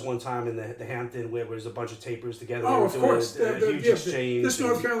there was one time in the Hampton where there was a bunch of tapers together. Oh, of course. A huge exchange. This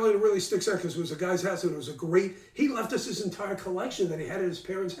North Carolina really sticks out because it was a guy's house and it was a great... He left us his entire collection that he had at his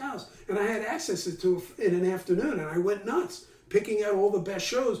parents' house. And I had access to it in an afternoon, and I went nuts picking out all the best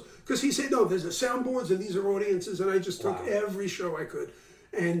shows, because he said, no, there's the soundboards and these are audiences, and I just took every show I could.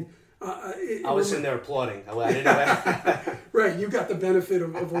 And I was in there applauding. I didn't know that. Right, you got the benefit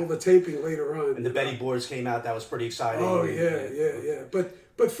of all the taping later on. And the Betty boards came out. That was pretty exciting. Oh, yeah.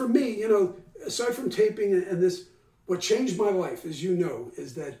 But for me, aside from taping and this, what changed my life, as you know,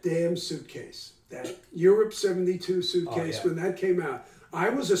 is that damn suitcase. That Europe 72 suitcase, when that came out. I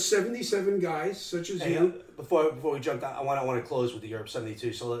was a 77 guy, such as you. Before we jump down, I want to close with the Europe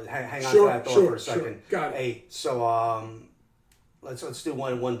 72. So hang on to that thought for a second. Sure. Got it. Hey, so let's do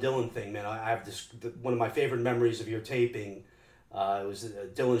one Dylan thing, man. I have one of my favorite memories of your taping. It was a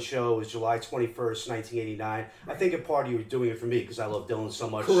Dylan show. It was July 21st, 1989. I think in part you were doing it for me because I love Dylan so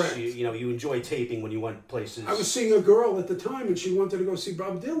much. Correct. You enjoy taping when you went places. I was seeing a girl at the time, and she wanted to go see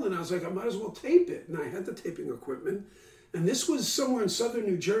Bob Dylan. I was like, I might as well tape it, and I had the taping equipment. And this was somewhere in southern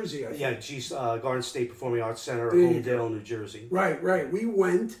New Jersey, I think. Yeah, Garden State Performing Arts Center, Homedale, New Jersey. Right. We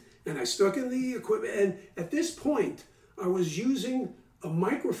went, and I stuck in the equipment. And at this point, I was using a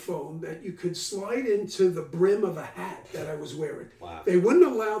microphone that you could slide into the brim of a hat that I was wearing. Wow. They wouldn't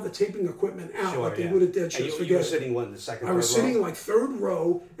allow the taping equipment out like they would at Dead Shows. You were sitting, in the second, I was third row? sitting like third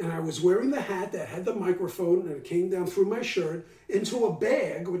row, and I was wearing the hat that had the microphone, and it came down through my shirt into a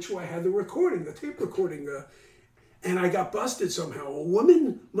bag, which I had the tape recording. And I got busted somehow. A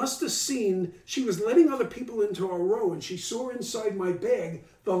woman must have seen, she was letting other people into our row, and she saw inside my bag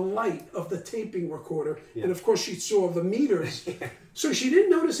the light of the taping recorder. Yeah. And of course she saw the meters. So she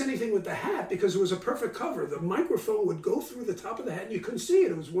didn't notice anything with the hat because it was a perfect cover. The microphone would go through the top of the hat and you couldn't see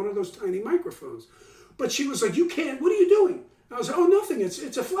it. It was one of those tiny microphones. But she was like, you can't, what are you doing? I was like, oh, nothing, it's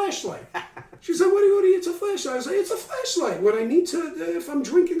a flashlight. She said, what are you, it's a flashlight. I was like, it's a flashlight. When I need to, if I'm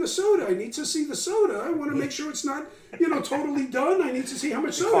drinking a soda, I need to see the soda. I want to make sure it's not, totally done. I need to see how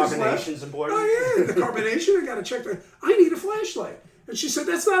much soda is left. Carbonation's important. Oh, yeah, the carbonation, I got to check that. I need a flashlight. And she said,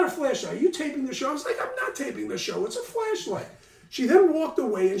 that's not a flashlight. Are you taping the show? I was like, I'm not taping the show. It's a flashlight. She then walked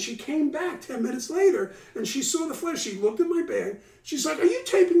away, and she came back 10 minutes later, and she saw the flash. She looked at my bag. She's like, are you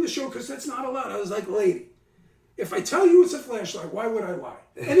taping the show? Because that's not allowed. I was like, lady, if I tell you it's a flashlight, why would I lie?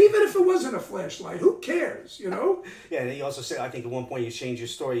 And even if it wasn't a flashlight, who cares, Yeah, and you also said, I think at one point you changed your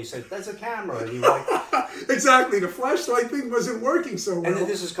story. You said, that's a camera. And you were like... Exactly. The flashlight thing wasn't working so well. And then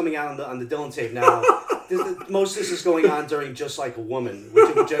this is coming out on the Dylan tape now. Most of this is going on during Just Like a Woman,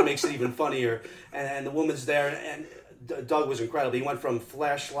 which makes it even funnier. And the woman's there, and Doug was incredible. He went from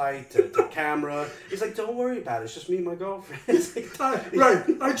flashlight to camera. He's like, don't worry about it. It's just me and my girlfriend. Right.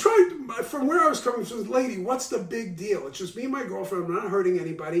 I tried, from where I was coming from, lady, what's the big deal? It's just me and my girlfriend. I'm not hurting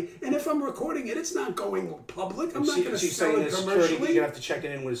anybody. And if I'm recording it, it's not going public. I'm not going to sell it commercially. You're going to have to check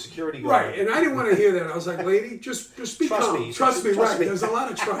it in with a security guard. Right. And I didn't want to hear that. I was like, lady, just be calm. Trust me. Right. There's a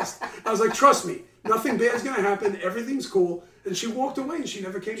lot of trust. I was like, trust me. Nothing bad's going to happen. Everything's cool. And she walked away and she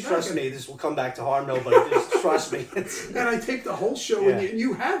never came back. Trust me, this will come back to harm nobody. Just trust me. And I taped the whole show, and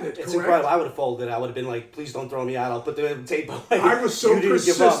you have it, It's correct? incredible. I would have folded. I would have been like, please don't throw me out. I'll put the tape away. I was so You didn't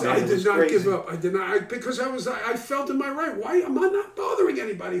give persistent. up, man. I did not crazy. give up. I did not. Because I felt in my right. Why am I not bothering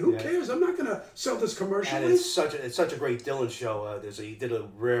anybody? Who cares? I'm not going to sell this commercially. And it's such a great Dylan show. He did a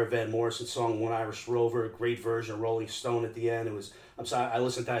rare Van Morrison song, One Irish Rover, a great version, Rolling Stone at the end. It was. I'm sorry, I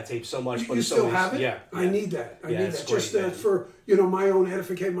listened to that tape so much. But You it's still always, have it? Yeah. I need that. I need that. Great, Just man. for my own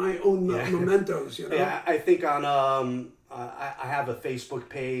edification, my own mementos. Yeah, I think on I have a Facebook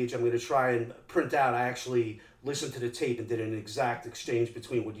page. I'm going to try and print out. I actually listened to the tape and did an exact exchange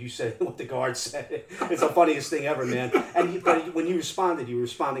between what you said and what the guard said. It's the funniest thing ever, man. But when you responded, you were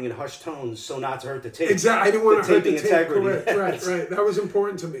responding in hushed tones, so not to hurt the tape. Exactly. I didn't want to hurt the tape. Integrity. Correct. Right. That was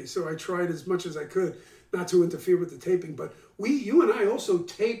important to me. So I tried as much as I could not to interfere with the taping. But you and I also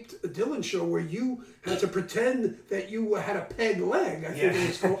taped a Dylan show where you had to pretend that you had a peg leg, I think it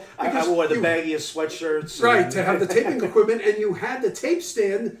was called. I wore the baggiest sweatshirts. Right, to have the taping equipment, and you had the tape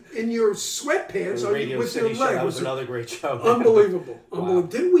stand in your sweatpants with your leg. That was another great show. Unbelievable. Wow.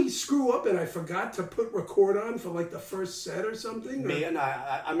 Didn't we screw up and I forgot to put record on for like the first set or something? Me and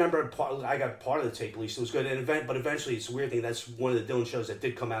I remember I got part of the tape, at least it was good. But eventually, it's a weird thing. That's one of the Dylan shows that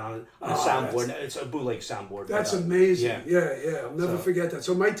did come out on a soundboard. It's a bootleg soundboard. That's amazing. Yeah. I'll never forget that.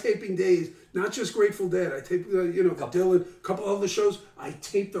 So my taping days, not just Grateful Dead. I taped the Dylan, a couple other shows. I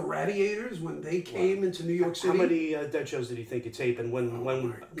taped the Radiators when they came into New York City. How many Dead shows did you think you taped, and when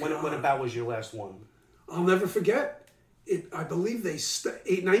about was your last one? I'll never forget it. I believe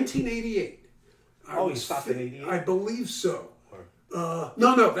 1988. You stopped in 88? I believe so.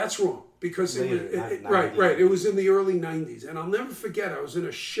 No, that's wrong. Because right. It was in the early 90s. And I'll never forget, I was in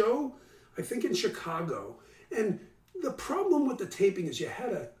a show, I think in Chicago. And the problem with the taping is you had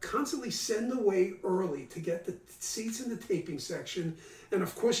to constantly send away early to get the seats in the taping section. And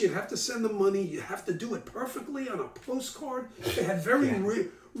of course, you'd have to send the money. You have to do it perfectly on a postcard. They had very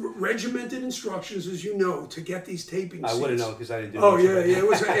regimented instructions, as you know, to get these taping seats. I wouldn't know because I didn't do it. Oh, yeah. It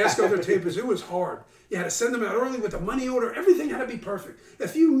was ask other tapers. It was hard. You had to send them out early with the money order. Everything had to be perfect.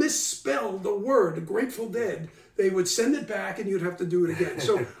 If you misspelled the word Grateful Dead, they would send it back and you'd have to do it again.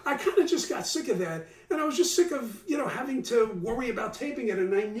 So I kind of just got sick of that. And I was just sick of, having to worry about taping it.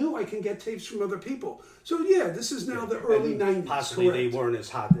 And I knew I can get tapes from other people. So, this is now the early 90s. Possibly correct. they weren't as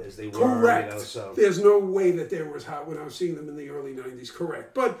hot as they were. Correct. So. There's no way that they were as hot when I was seeing them in the early 90s.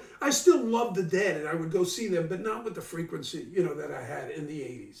 Correct. But I still loved the Dead, and I would go see them, but not with the frequency, that I had in the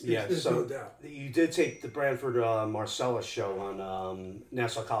 80s. There's no doubt. You did take the Branford Marcellus show on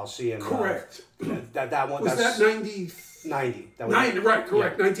Nassau Coliseum. Correct. That one. Was that 90? 90. That was 90, right,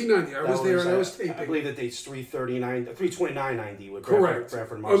 correct. Yeah. 1990. I was there and I was taping. I believe the date's 329.90 with correct.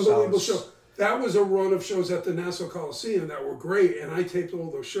 Branford Marcellus. Unbelievable show. That was a run of shows at the Nassau Coliseum that were great, and I taped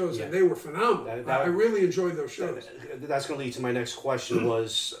all those shows, and they were phenomenal. I really enjoyed those shows. That's going to lead to my next question.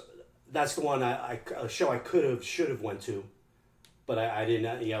 That's the one a show I should have went to, but I didn't.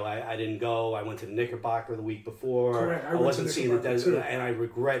 I didn't go. I went to the Knickerbocker the week before. Correct. I wasn't seeing it, and I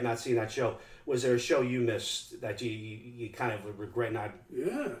regret not seeing that show. Was there a show you missed that you kind of regret not?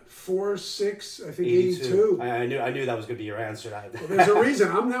 Yeah, 4, 6, I think 82. I knew that was going to be your answer. Well, there's a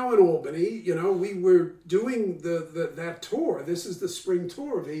reason. I'm now in Albany. We were doing that tour. This is the spring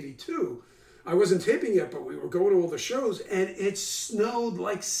tour of 82. I wasn't taping yet, but we were going to all the shows, and it snowed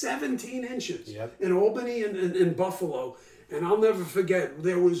like 17 inches in Albany and in Buffalo. And I'll never forget,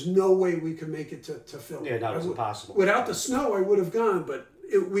 there was no way we could make it to film. Yeah, that was impossible. Without the snow, I would have gone, but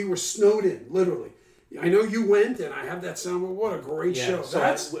we were snowed in, literally. I know you went, and I have that sound. Well, what a great show! So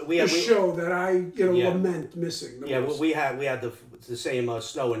that's the show that I lament missing. Most. We had the same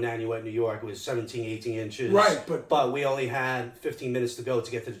snow in Nanuet, New York. It was 17, 18 inches. Right, but we only had 15 minutes to go to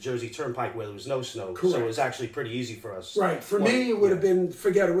get to the Jersey Turnpike where there was no snow. Correct. So it was actually pretty easy for us. Right. For me, it would have been,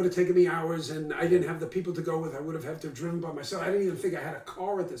 it would have taken me hours, and I didn't have the people to go with. I would have had to have driven by myself. I didn't even think I had a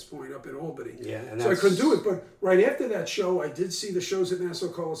car at this point up in Albany. Yeah, so I couldn't do it. But right after that show, I did see the shows at Nassau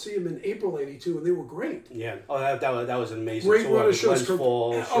Coliseum in April '82, and they were great. Yeah. Oh, that was an amazing great tour. Run of shows.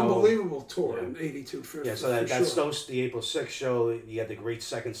 Unbelievable tour in '82. That's the April 6th show. You had the great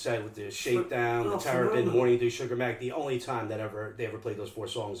second set with the Shakedown, the Terrapin, Morning Dew, Sugar Mac. The only time that they ever played those 4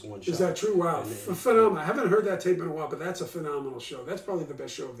 songs in one show. Is that true? Wow, phenomenal. I haven't heard that tape in a while, but that's a phenomenal show. That's probably the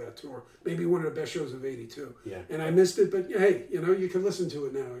best show of that tour. Maybe one of the best shows of '82. Yeah. And I missed it, but hey, you can listen to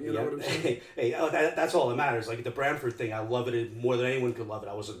it now. You know what I'm saying? That's all that matters. Like the Branford thing, I love it more than anyone could love it.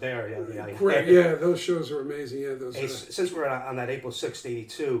 I wasn't there. Correct. Yeah, those shows are amazing. Yeah, those. Since we're on that April 6th,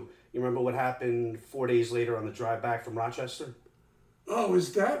 '82, you remember what happened 4 days later on the drive back from Rochester? Oh,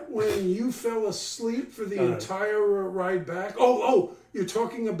 is that when you fell asleep for the entire ride back? Oh, you're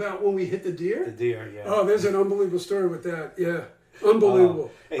talking about when we hit the deer? The deer, yeah. Oh, there's an unbelievable story with that. Yeah,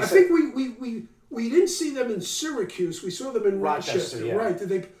 unbelievable. Hey, I think we didn't see them in Syracuse. We saw them in Rochester. Yeah.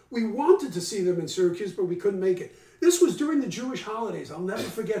 Right. We wanted to see them in Syracuse, but we couldn't make it. This was during the Jewish holidays. I'll never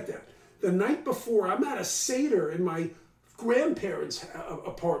forget that. The night before, I'm at a Seder in my grandparents'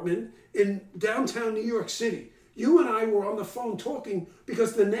 apartment in downtown New York City. You and I were on the phone talking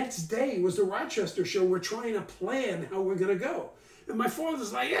because the next day was the Rochester show. We're trying to plan how we're going to go. And my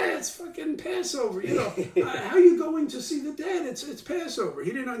father's like, yeah, it's fucking Passover. You know, how are you going to see the dead? It's Passover.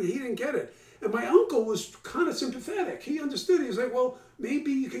 He didn't get it. And my uncle was kind of sympathetic. He understood. He was like, well,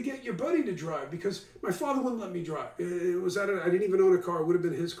 maybe you could get your buddy to drive because my father wouldn't let me drive. I didn't even own a car. It would have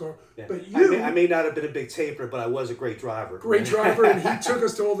been his car. Yeah. But I may not have been a big taper, but I was a great driver. Great driver, and he took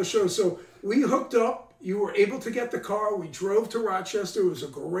us to all the shows. So we hooked up. You were able to get the car. We drove to Rochester. It was a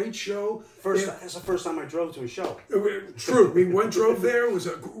great show. That's the first time I drove to a show. True. We drove there. It was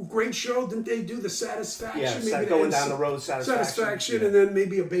a great show. Didn't they do the Satisfaction? Yeah, maybe going down the road, Satisfaction. Yeah. And then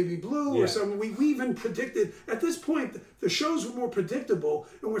maybe a Baby Blue or something. We even predicted, at this point, the shows were more predictable.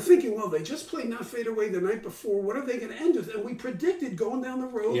 And we're thinking, well, they just played Not Fade Away the night before. What are they going to end with? And we predicted going down the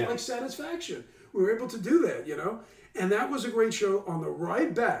road like Satisfaction. We were able to do that, you know. And that was a great show. On the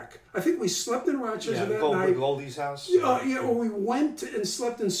ride back, I think we slept in Rochester that night. Goldie's house. Or we went and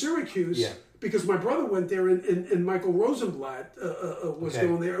slept in Syracuse because my brother went there and Michael Rosenblatt was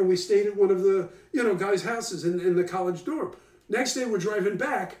going there. And we stayed at one of the guys' houses in the college dorm. Next day, we're driving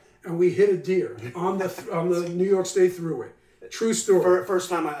back and we hit a deer on the New York State Thruway. True story. First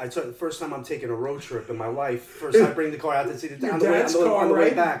time I'm taking a road trip in my life. First I bring the car out to see the on the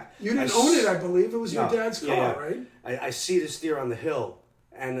way back. You didn't own it, I believe. It was your dad's car, right? I see this deer on the hill,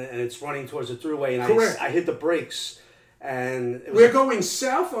 and it's running towards the thruway, and I hit the brakes, and we're going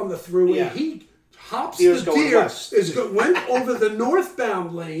south on the thruway. Yeah. He hops Deer's the deer, west. Went over the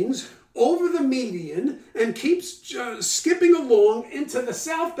northbound lanes, over the median, and keeps skipping along into the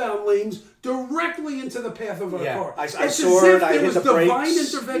southbound lanes, directly into the path of our car. I saw it. I hit the brakes. Divine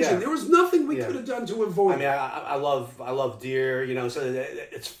intervention. Yeah. There was nothing we could have done to avoid. I mean, I love deer. You know, so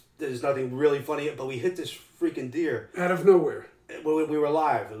there's nothing really funny. But we hit this freaking deer out of nowhere. We were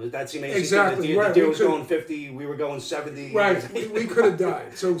live. That's the amazing exactly thing. right. The deer was going 50. We were going 70. Right. we could have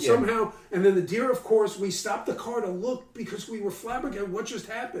died. So somehow, and then the deer, of course, we stopped the car to look because we were flabbergasted. What just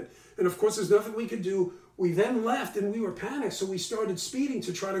happened? And of course, there's nothing we could do. We then left and we were panicked, so we started speeding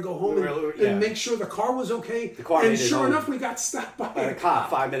to try to go home and make sure the car was okay. And sure enough, we got stopped by a cop.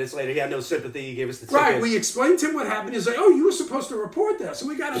 5 minutes later, he had no sympathy. He gave us the ticket. Right, we explained to him what happened. He's like, "Oh, you were supposed to report that," so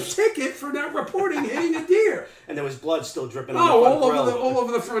we got a ticket for not reporting hitting a deer. And there was blood still dripping on the front grill. all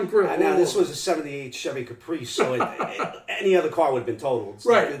over the front grill. Now this was a '78 Chevy Caprice, so any other car would have been totaled.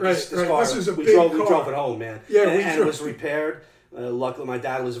 Right. This car, this was a we big car. We drove it home, man. Yeah, and it was repaired. Luckily, my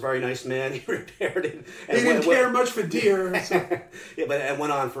dad was a very nice man. He repaired it. He didn't care much for deer. So. But it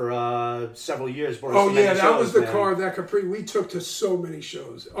went on for several years. That was the car, that Capri. We took to so many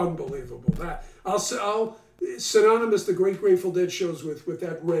shows. Unbelievable. I'll synonymous the Great Grateful Dead shows with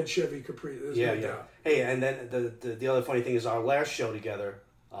that red Chevy Capri. There's no doubt. Hey, and then the other funny thing is our last show together.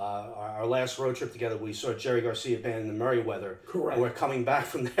 Our last road trip together, we saw Jerry Garcia Band in Merriweather. Correct. And we're coming back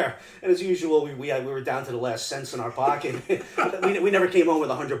from there, and as usual, we were down to the last cents in our pocket. we never came home with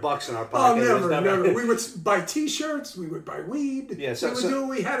 $100 in our pocket. Oh, never. We would buy T-shirts. We would buy weed. Yeah, we would do what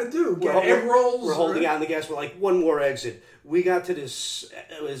we had to do. Get egg rolls. We're holding out on the gas. We're like, one more exit. We got to this.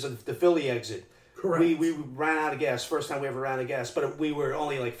 It was the Philly exit. Correct. We ran out of gas. First time we ever ran out of gas, but we were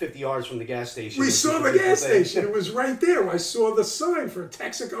only like 50 yards from the gas station. We saw the gas station. It was right there. I saw the sign for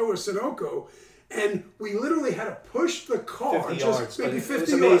Texaco or Sunoco, and we literally had to push the car 50 yards. maybe 50 yards. It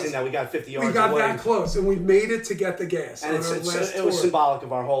was amazing that we got 50 yards. We got that close, and we made it to get the gas. And it was symbolic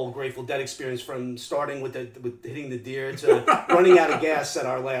of our whole Grateful Dead experience, from starting with hitting the deer to running out of gas at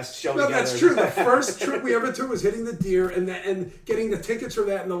our last show together. That's true. The first trip we ever took was hitting the deer, and getting the tickets for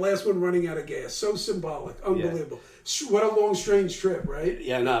that, and the last one running out of gas. So symbolic, unbelievable. Yeah. What a long, strange trip, right?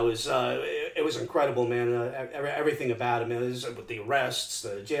 Yeah, no, it was incredible, man. Everything about it, man. With the arrests,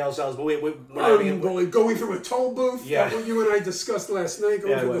 the jail cells, but going through a toll booth. Yeah, that what you and I discussed last night.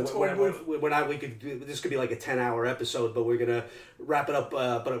 Going through the toll booth. This could be like a 10-hour episode, but we're gonna wrap it up.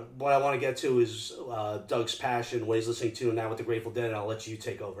 But what I want to get to is Doug's passion, what he's listening to now with the Grateful Dead, and I'll let you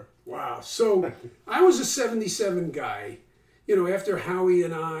take over. Wow. So I was a '77 guy. After Howie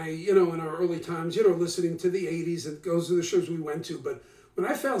and I, in our early times, listening to the 80s and goes to the shows we went to. But when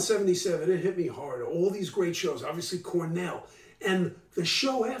I found 77, it hit me hard. All these great shows, obviously Cornell. And the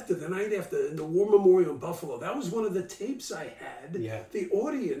show after, the night after, in the War Memorial in Buffalo, that was one of the tapes I had, the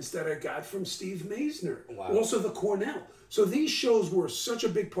audience that I got from Steve Meisner, also the Cornell. So these shows were such a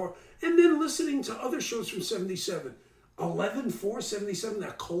big part. And then listening to other shows from 77, 11/4/77,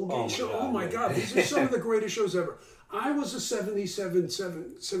 that Colgate show. Oh my God, these are some of the greatest shows ever. I was a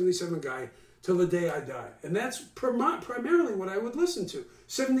 77 guy till the day I die. And that's primarily what I would listen to.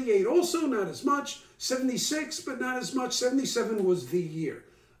 78 also, not as much. 76, but not as much. 77 was the year.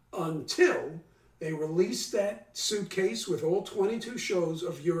 Until they released that suitcase with all 22 shows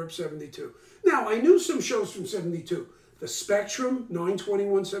of Europe 72. Now, I knew some shows from 72. The Spectrum,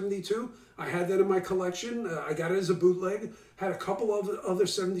 9/21/72. I had that in my collection. I got it as a bootleg. Had a couple of other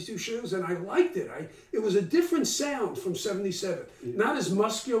 72 shows, and I liked it. It was a different sound from 77. Not as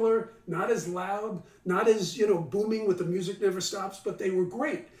muscular, not as loud, not as, booming with the music never stops, but they were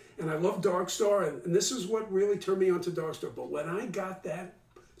great. And I love Dark Star, and this is what really turned me on to Dark Star. But when I got that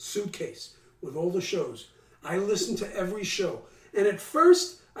suitcase with all the shows, I listened to every show. And at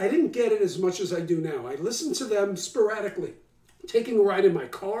first, I didn't get it as much as I do now. I listened to them sporadically. Taking a ride in my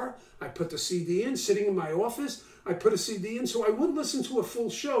car, I put the CD in. Sitting in my office, I put a CD in. So I wouldn't listen to a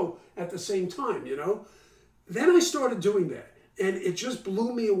full show at the same time, Then I started doing that, and it just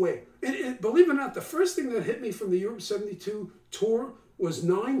blew me away. And believe it or not, the first thing that hit me from the Europe 72 tour was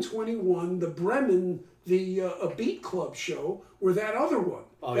 9/21, the Bremen, a Beat Club show, or that other one.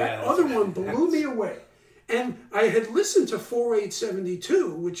 That other one blew me away. And I had listened to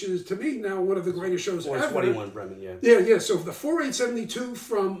 4/8/72, which is, to me, now one of the greatest shows ever. 4/21 Bremen, yeah. Yeah. So the 4/8/72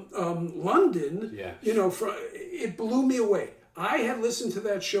 from London, it blew me away. I had listened to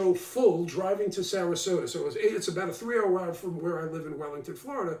that show full driving to Sarasota. So it's about a 3-hour ride from where I live in Wellington,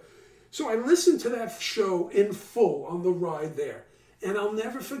 Florida. So I listened to that show in full on the ride there. And I'll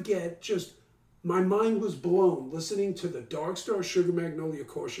never forget, just my mind was blown listening to the Dark Star Sugar Magnolia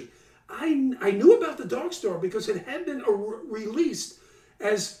Caution. I knew about the Dark Star because it had been released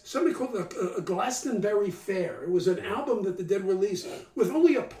as somebody called a Glastonbury Fair. It was an album that they did release with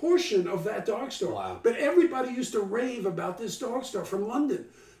only a portion of that Dark Star. Wow. But everybody used to rave about this Dark Star from London.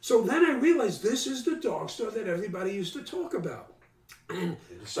 So then I realized this is the Dark Star that everybody used to talk about. And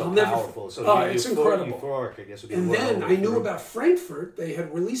it's so powerful. It's incredible. Euphoric, I guess, would be and then I knew about Frankfurt. They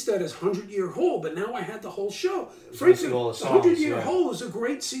had released that as 100-Year Hole, but now I had the whole show. Frankfurt, the 100-Year Hole is a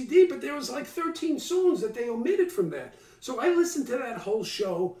great CD, but there was like 13 songs that they omitted from that. So I listened to that whole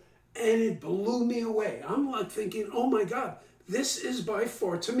show, and it blew me away. I'm like thinking, oh my God, this is by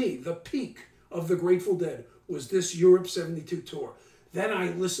far, to me, the peak of the Grateful Dead was this Europe 72 tour. Then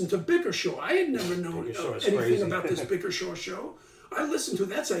I listened to Bickershaw. I had never known anything about this Bickershaw show. I listened to it.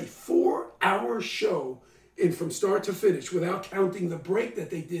 That's a 4-hour show from start to finish without counting the break that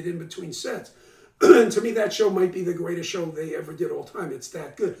they did in between sets. And to me, that show might be the greatest show they ever did all time. It's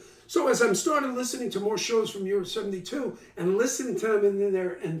that good. So as I'm started listening to more shows from Europe 72 and listening to them in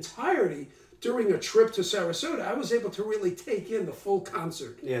their entirety during a trip to Sarasota, I was able to really take in the full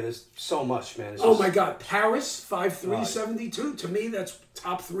concert. Yeah, there's so much, man. My God. Paris, 5/3/72. To me, that's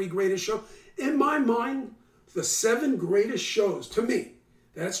top 3 greatest show. In my mind, the 7 greatest shows, to me,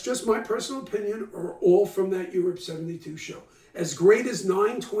 that's just my personal opinion, are all from that Europe 72 show. As great as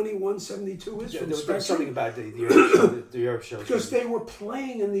 9/21/72 is from Spectrum. There was something about the Europe shows. Because they were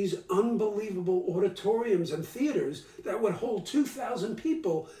playing in these unbelievable auditoriums and theaters that would hold 2,000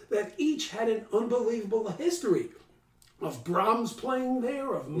 people that each had an unbelievable history. Of Brahms playing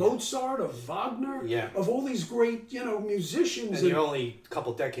there, of Mozart, of Wagner, of all these great, musicians. And you're only a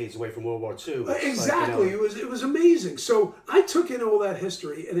couple decades away from World War II. Exactly. It was amazing. So I took in all that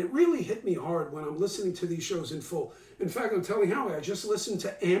history, and it really hit me hard when I'm listening to these shows in full. In fact, I'm telling Howie, I just listened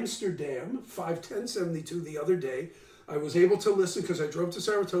to Amsterdam, 5/10/72 the other day. I was able to listen because I drove to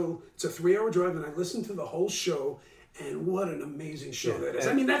Saratoga. It's a 3-hour drive, and I listened to the whole show. And what an amazing show that is.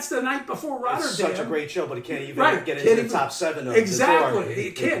 I mean, that's the night before Rotterdam. It's such a great show, but it can't even get into the top 7 of exactly. the tour.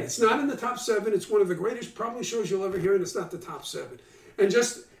 It can't. It's not in the top 7. It's one of the greatest probably shows you'll ever hear, and it's not the top 7. And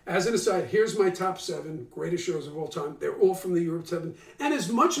just as an aside, here's my top 7 greatest shows of all time. They're all from the Europe 7. And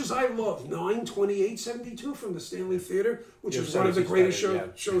as much as I love 9/28/72 from the Stanley Theater, which is one of the greatest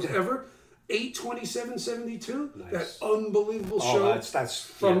shows ever, 8/27/72, that unbelievable show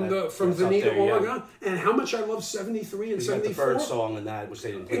from Veneta, Oregon, and how much I love 73 and 74. The Bird song and that, which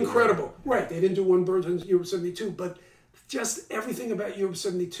they didn't play. Incredible, right? They didn't do one Bird in Europe 72, but just everything about Europe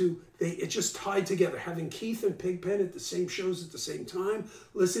 72, it just tied together. Having Keith and Pigpen at the same shows at the same time,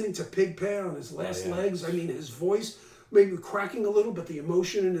 listening to Pigpen on his last legs. I mean, his voice maybe cracking a little, but the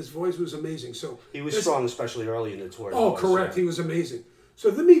emotion in his voice was amazing. So he was strong, especially early in the tour. Oh, correct. He was amazing.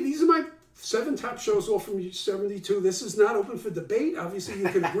 So to me, these are my 7 top shows, all from 72. This is not open for debate. Obviously, you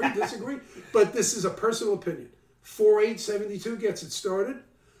can agree, disagree, but this is a personal opinion. 4-8-72 gets it started.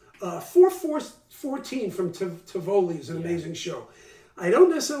 4-4-14 from Tivoli is an amazing show. I don't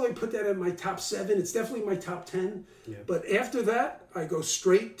necessarily put that in my top 7. It's definitely my top 10. Yeah. But after that, I go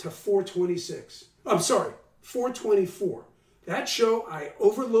straight to 426. I'm sorry, 424. That show, I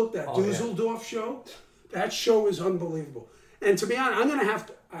overlooked that Dusseldorf show. That show is unbelievable. And to be honest, I'm going to have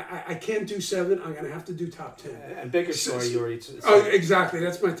to, I can't do 7. I'm going to have to do top 10. And bigger story, you already... Oh, exactly.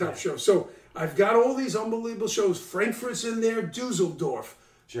 That's my top show. So I've got all these unbelievable shows. Frankfurt's in there, Dusseldorf.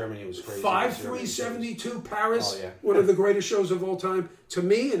 Germany was crazy. 5-3-72 Paris, one of the greatest shows of all time. To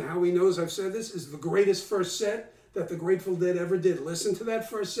me, and Howie knows I've said this, is the greatest first set that the Grateful Dead ever did. Listen to that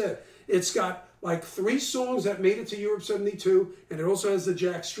first set. It's got like 3 songs that made it to Europe 72, and it also has the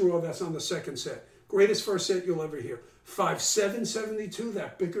Jack Straw that's on the second set. Greatest first set you'll ever hear. 5-7-72,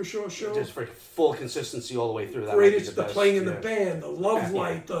 that Bickershaw show. Just for full consistency all the way through. That greatest, the playing in the band, the Love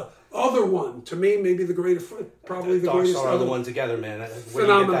Light, the other one. To me, maybe the greatest, probably the Dark greatest. Star, the one together, man.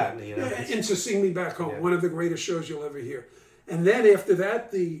 Phenomenal. You get that, Into Sing Me Back Home, one of the greatest shows you'll ever hear. And then after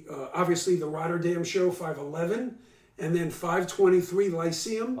that, the obviously the Rotterdam show, 5-11. And then 523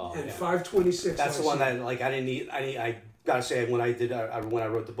 Lyceum and 526. That's Lyceum. the one that like I didn't need. I gotta say when I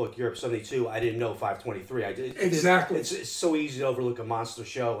wrote the book Europe 72, I didn't know 523. I did exactly. It's so easy to overlook a monster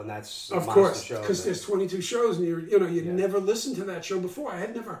show, and that's of course because there's 22 shows, and you never listened to that show before. I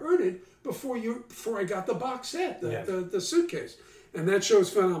had never heard it before I got the box set, the suitcase, and that show's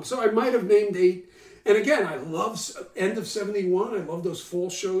phenomenal. So I might have named 8. And again, I love end of 71. I love those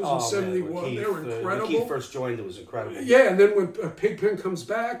fall shows in 71. They were incredible. When Keith first joined, it was incredible. Yeah, and then when Pigpen comes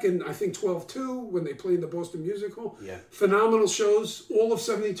back, and I think 12-2, when they play in the Boston Music Hall. Yeah. Phenomenal shows. All of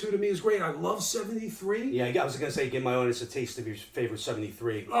 72 to me is great. I love 73. Yeah, I was going to say, give my audience a taste of your favorite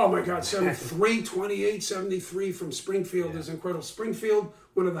 73. Oh, my God. 73, 28, 73 from Springfield is incredible. Springfield,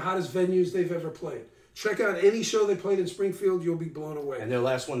 one of the hottest venues they've ever played. Check out any show they played in Springfield, you'll be blown away. And their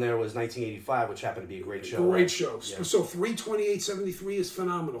last one there was 1985, which happened to be a great show. Great show. Yeah. So 328-73 is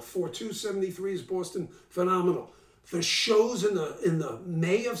phenomenal. 42-73 is Boston, phenomenal. The shows in the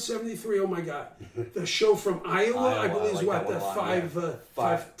May of 73, oh my God. The show from Iowa, I believe is what, the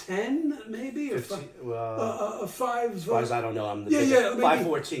 510 maybe? 15, as far as I don't know, I'm the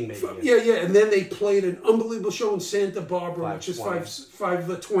 514 maybe. Yeah, and then they played an unbelievable show in Santa Barbara, which is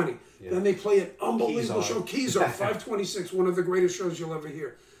 520. Yeah. Then they play an unbelievable show, Kezar, 526, one of the greatest shows you'll ever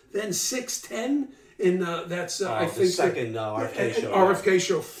hear. Then 610, that's I think the second RFK show. RFK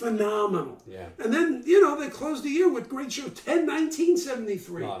show, phenomenal. Yeah. And then they closed the year with great show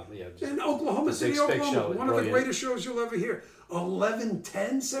 10-19-73 in Oklahoma City, Oklahoma, one of the greatest shows you'll ever hear.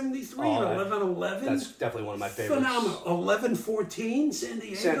 11-10-73 and 11-11. That's definitely one of my favorites. Phenomenal. 11-14 San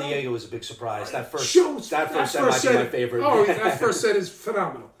Diego. San Diego was a big surprise. That first set might be my favorite. Oh, that first set is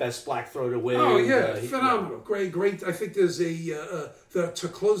phenomenal. Best Black Throat to win. Oh yeah, phenomenal. Great. I think there's to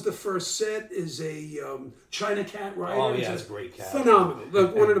close the first set is a China Cat Rider. Oh yeah, it's a great cat. Phenomenal.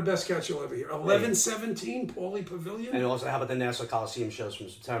 One of the best cats you'll ever hear. 11-17 Paulie Pavilion. And also, how about the Nassau Coliseum shows from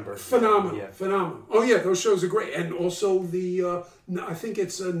September? Phenomenal. Oh yeah, those shows are great. And also the I think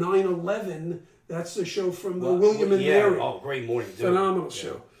it's 9/11. That's the show from the William and Mary. Oh, great morning. Phenomenal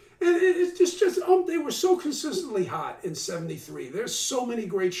show. And it's just they were so consistently hot in 73. There's so many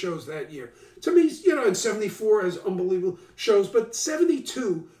great shows that year. To me, in 74 has unbelievable shows, but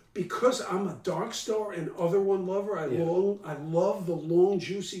 72, because I'm a Dark Star and Other One lover, I love the long,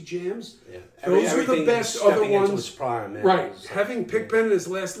 juicy jams. Yeah. Those are the best Other Ones. Prime, right. Having Pigpen in his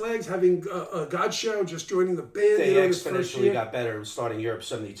last legs, having Godshell just joining the band. They exponentially got better starting Europe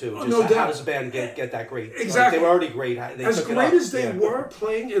 72. No doubt. How does a band get that great? Exactly. They were already great. As great as they were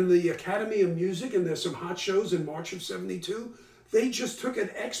playing in the Academy of Music, and there's some hot shows in March of 72, they just took an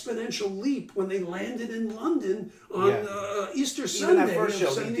exponential leap when they landed in London on Easter Sunday. Even that first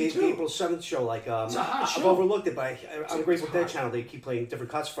show, the April 7th show, it's a hot show. I've overlooked it, but on the Grateful Dead channel, they keep playing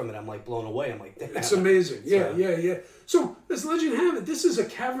different cuts from it. I'm like blown away. I'm like, damn. It's amazing. Yeah. So, as legend have it, this is a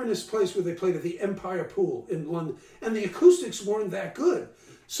cavernous place where they played at the Empire Pool in London, and the acoustics weren't that good.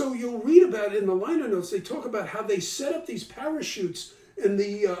 So you'll read about it in the liner notes. They talk about how they set up these parachutes in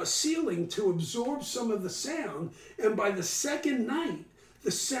the ceiling to absorb some of the sound, and by the second night, the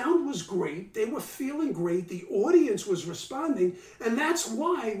sound was great, they were feeling great, the audience was responding, and that's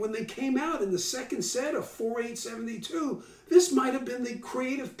why when they came out in the second set of 4-8-72, this might have been the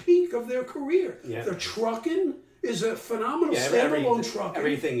creative peak of their career. Yeah. The Truckin' is a phenomenal standalone Truckin'.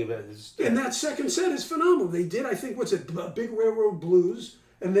 Everything is... And that second set is phenomenal. They did, I think, Big Railroad Blues,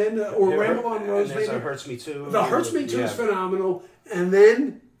 and then, or Ramble on Rose. And there's Hurts Me Too. The Hurts Me Too is phenomenal. And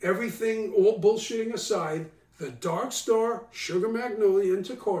then everything, all bullshitting aside, the Dark Star, Sugar Magnolia, and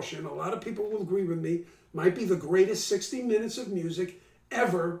To Caution, a lot of people will agree with me, might be the greatest 60 minutes of music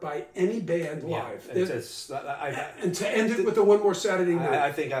ever by any band live. And to end it with the One More Saturday Night.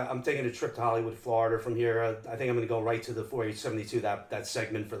 I think I'm taking a trip to Hollywood, Florida from here. I think I'm going to go right to the 4872, that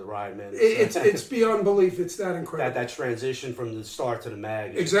segment for the ride, man. It's beyond belief. It's that incredible. That transition from the Star to the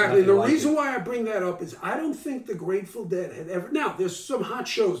Mag. Exactly. The reason why I bring that up is I don't think the Grateful Dead had ever... Now, there's some hot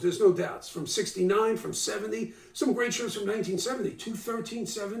shows, there's no doubts. From 69, from 70, some great shows from 1970.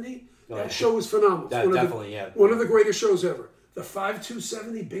 21370. That show was phenomenal. One of the greatest shows ever. The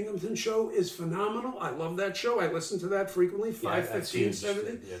 5270 Binghamton show is phenomenal. I love that show. I listen to that frequently.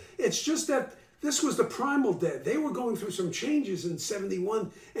 51570. Yeah. It's just that this was the Primal Dead. They were going through some changes in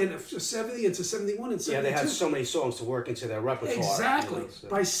 71 and 70 into 71 and 72. Yeah, they had so many songs to work into their repertoire. Exactly.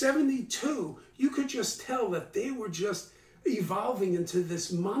 By 72, you could just tell that they were just evolving into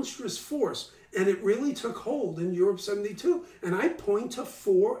this monstrous force. And it really took hold in Europe 72. And I point to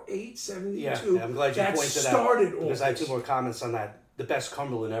 4872. Yeah, I'm glad you pointed to that. Started all because I had two more comments on that. The best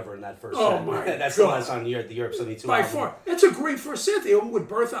Cumberland ever in that first set. Oh, my That's God. The last on the Europe 72 By album. far. That's a great first set. They open with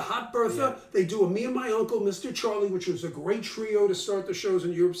Bertha, Hot Bertha. Yeah. They do a Me and My Uncle, Mr. Charlie, which was a great trio to start the shows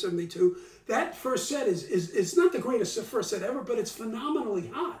in Europe 72. That first set is not the greatest first set ever, but it's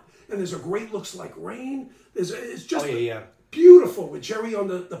phenomenally hot. And there's a great Looks Like Rain. It's just... beautiful with Jerry on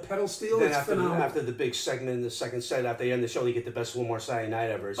the pedal steel. Then it's phenomenal. After the big segment in the second set, after the end of the show, you get the best One More Saturday Night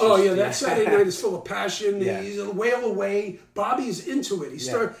ever. That Saturday Night is full of passion. He's a wail away. Bobby's into it.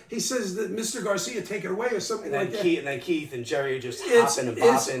 He says that Mr. Garcia, take it away or something like that. And then Keith and Jerry are just hopping and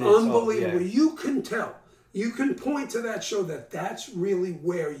bopping. It's unbelievable. You can tell. You can point to that show that's really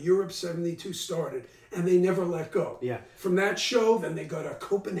where Europe 72 started. And they never let go. Yeah. From that show, then they go to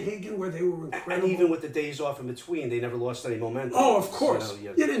Copenhagen, where they were incredible. And even with the days off in between, they never lost any momentum. Oh, of course.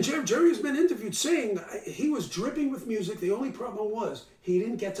 And Jerry's been interviewed saying he was dripping with music. The only problem was he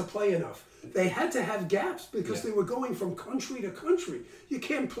didn't get to play enough. They had to have gaps because they were going from country to country. You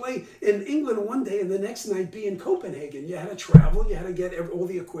can't play in England one day and the next night be in Copenhagen. You had to travel. You had to get all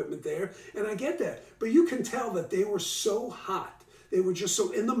the equipment there. And I get that. But you can tell that they were so hot. They were just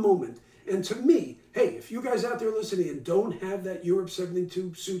so in the moment. And to me, hey, if you guys out there listening and don't have that Europe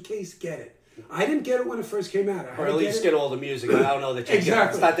 72 suitcase, get it. I didn't get it when it first came out. Or at least get all the music. I don't know that you get it.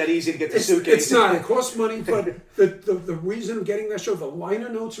 It's not that easy to get the suitcase. It's not. It costs money, but the reason of getting that show, the liner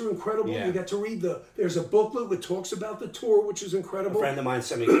notes are incredible. Yeah. You get to read there's a booklet that talks about the tour, which is incredible. A friend of mine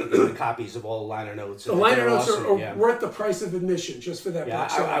sent me the copies of all the liner notes. The liner notes are worth the price of admission just for that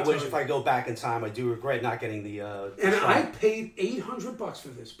book. I wish if I go back in time, I do regret not getting the... and I paid $800 for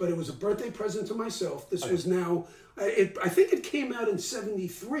this, but it was a birthday present to myself. This was now... I think it came out in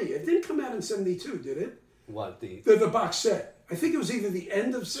 73. It didn't come out in 72, did it? What? The box set. I think it was either the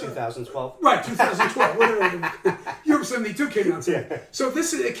end of... 2012? Right, 2012. Europe 72 came out. So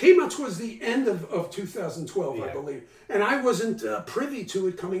it came out towards the end of 2012, I believe. And I wasn't privy to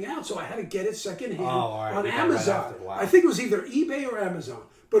it coming out, so I had to get it secondhand on Amazon. Wow. I think it was either eBay or Amazon.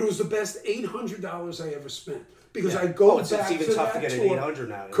 But it was the best $800 I ever spent. Because I go back to that tour. It's even tough to get an 800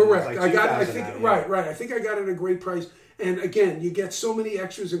 now. Correct. Like I think I think I got it at a great price. And again, you get so many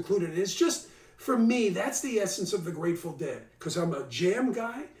extras included. It's just, for me, that's the essence of the Grateful Dead. Because I'm a jam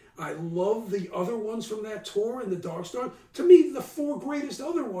guy. I love the other ones from that tour and the Dark Star. To me, the four greatest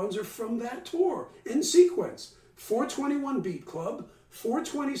other ones are from that tour in sequence. 421 Beat Club,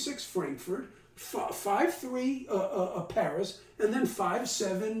 426 Frankfurt, 5-3 Paris, and then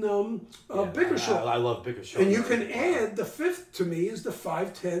 5-7 Bickershow. I love Bickershow. And you can add the fifth to me is the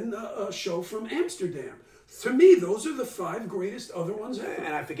 5-10 show from Amsterdam. To me, those are the five greatest other ones ever.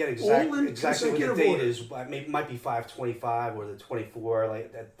 And I forget exactly what the date is. It might be 525 or the 24.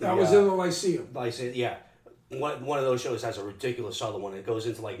 That was in the Lyceum. Yeah. One of those shows has a ridiculous other one. It goes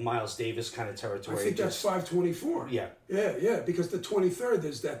into like Miles Davis kind of territory. I think that's 524. Yeah. Yeah, because the 23rd,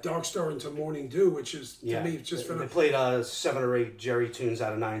 there's that Dark Star into Morning Dew, which is, to me, just phenomenal. They played 7 or 8 Jerry tunes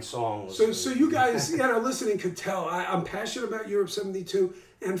out of 9 songs. So you guys, listening could tell, I'm passionate about Europe 72,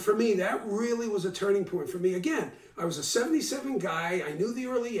 and for me, that really was a turning point for me. Again, I was a 77 guy. I knew the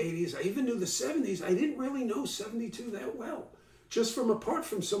early 80s. I even knew the 70s. I didn't really know 72 that well. Just apart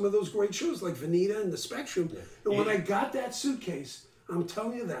from some of those great shows like Veneta and the Spectrum. Yeah. And when I got that suitcase, I'm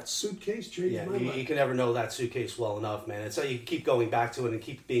telling you, that suitcase changed my life. You can never know that suitcase well enough, man. It's like you keep going back to it and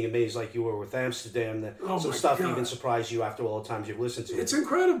keep being amazed like you were with Amsterdam. Some stuff even surprised you after all the times you've listened to it. It's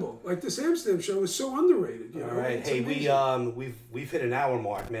incredible. Like this Amsterdam show is so underrated. All right. Hey, we've hit an hour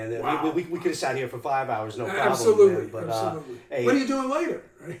mark, man. Wow. We could have sat here for 5 hours, no problem. Absolutely. Man. But, absolutely. Hey, what are you doing later?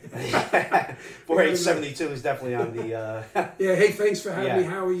 right? 4H72 is definitely on the... Yeah, hey, thanks for having me,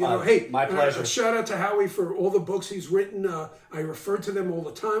 Howie. Hey, my pleasure. Shout out to Howie for all the books he's written. I refer to them all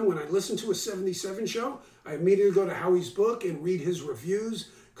the time. When I listen to a 77 show, I immediately go to Howie's book and read his reviews,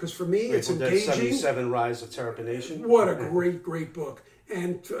 because for me, it's engaging. 77 Rise of Terrapination. What a great book.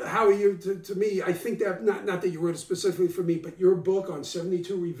 And Howie, to me, I think that, not that you wrote it specifically for me, but your book on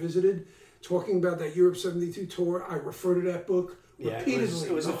 72 Revisited, talking about that Europe 72 tour, I refer to that book repeatedly.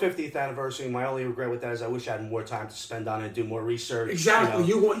 It was the 50th anniversary. My only regret with that is I wish I had more time to spend on it and do more research. Exactly.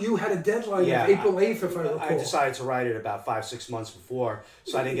 You had a deadline of April 8th, if I recall. I decided to write it about 5-6 months before,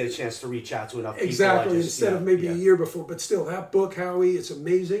 so I didn't get a chance to reach out to enough people. Exactly, instead of maybe a year before. But still, that book, Howie, it's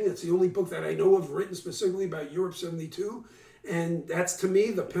amazing. It's the only book that I know of written specifically about Europe 72. And that's, to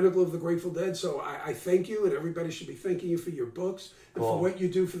me, the pinnacle of the Grateful Dead. So I thank you, and everybody should be thanking you for your books and for what you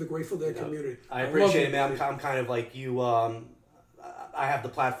do for the Grateful Dead community. I appreciate it, man. I'm kind of like you. I have the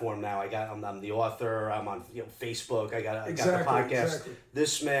platform now. I'm the author. I'm on Facebook. I got the podcast. Exactly.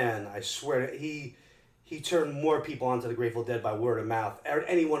 This man, I swear, he turned more people onto the Grateful Dead by word of mouth.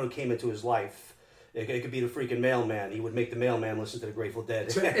 Anyone who came into his life. It could be the freaking mailman. He would make the mailman listen to the Grateful Dead.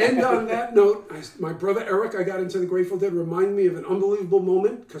 To end on that note, my brother Eric, I got into the Grateful Dead, reminded me of an unbelievable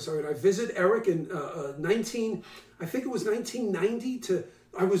moment, because I visited Eric in I think it was 1990.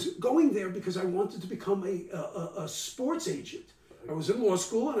 I was going there because I wanted to become a sports agent. I was in law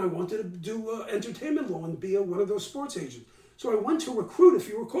school and I wanted to do entertainment law and be one of those sports agents. So I went to recruit, if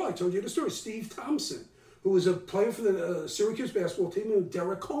you recall, I told you the story, Steve Thompson, who was a player for the Syracuse basketball team, and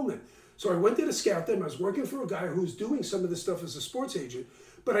Derek Coleman. So I went there to scout them. I was working for a guy who was doing some of this stuff as a sports agent,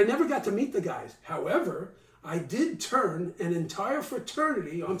 but I never got to meet the guys. However, I did turn an entire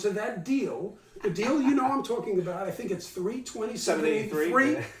fraternity onto that deal. The deal I'm talking about, I think it's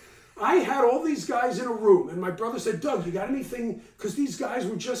 3/27/83. I had all these guys in a room, and my brother said, Doug, you got anything? Because these guys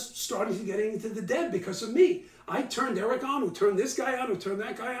were just starting to get into the Dead because of me. I turned Eric on, who turned this guy on, who turned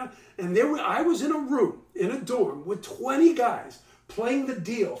that guy on, and I was in a room, in a dorm, with 20 guys, playing the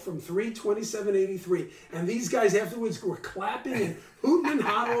deal from 3/27/83, and these guys afterwards were clapping and hooting and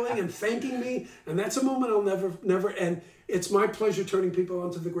hollering and thanking me, and that's a moment I'll never end. It's my pleasure turning people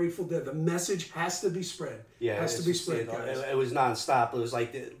onto the Grateful Dead. The message has to be spread. Yeah, has to be spread, guys. It was nonstop. It was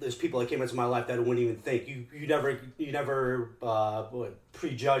like there's people that came into my life that I wouldn't even think. You never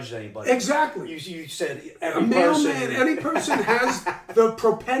prejudged anybody. Exactly. You said any person has the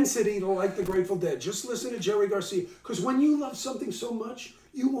propensity to like the Grateful Dead. Just listen to Jerry Garcia, because when you love something so much,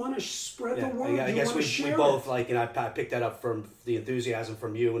 you want to spread the word. I guess we both I picked that up from the enthusiasm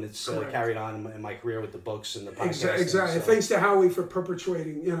from you, and it's carried on in my career with the books and the podcast. Exactly. So. Thanks to Howie for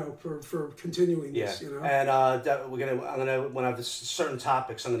perpetuating, for continuing this. And when I have certain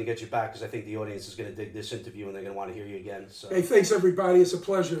topics, I'm gonna get you back, because I think the audience is gonna dig this interview and they're gonna want to hear you again. So. Hey, thanks everybody. It's a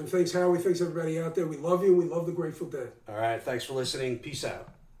pleasure, and thanks Howie. Thanks everybody out there. We love you, and we love the Grateful Dead. All right. Thanks for listening. Peace out.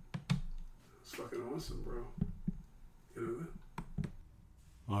 It's fucking awesome, bro. You know that.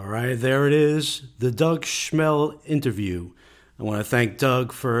 All right, there it is, the Doug Schmell interview. I want to thank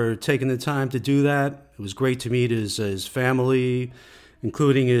Doug for taking the time to do that. It was great to meet his family,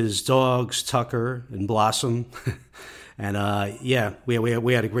 including his dogs, Tucker and Blossom. And we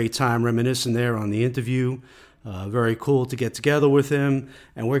had a great time reminiscing there on the interview. Very cool to get together with him.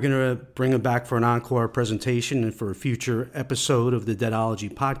 And we're going to bring him back for an encore presentation and for a future episode of the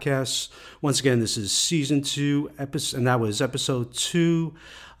Deadology podcast. Once again, this is season 2, and that was episode 2.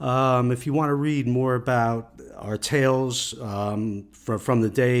 If you want to read more about our tales from the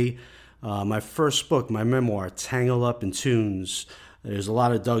day, my first book, my memoir, Tangled Up in Tunes. There's a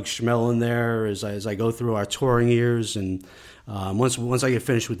lot of Doug Schmell in there as I go through our touring years, and once I get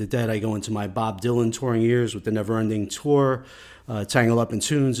finished with the Dead, I go into my Bob Dylan touring years with the Never Ending Tour. Tangled Up in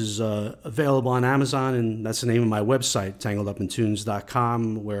Tunes is available on Amazon, and that's the name of my website,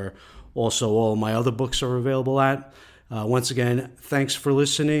 tangledupintunes.com, where also all my other books are available at. Once again, thanks for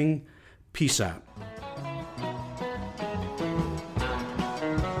listening. Peace out.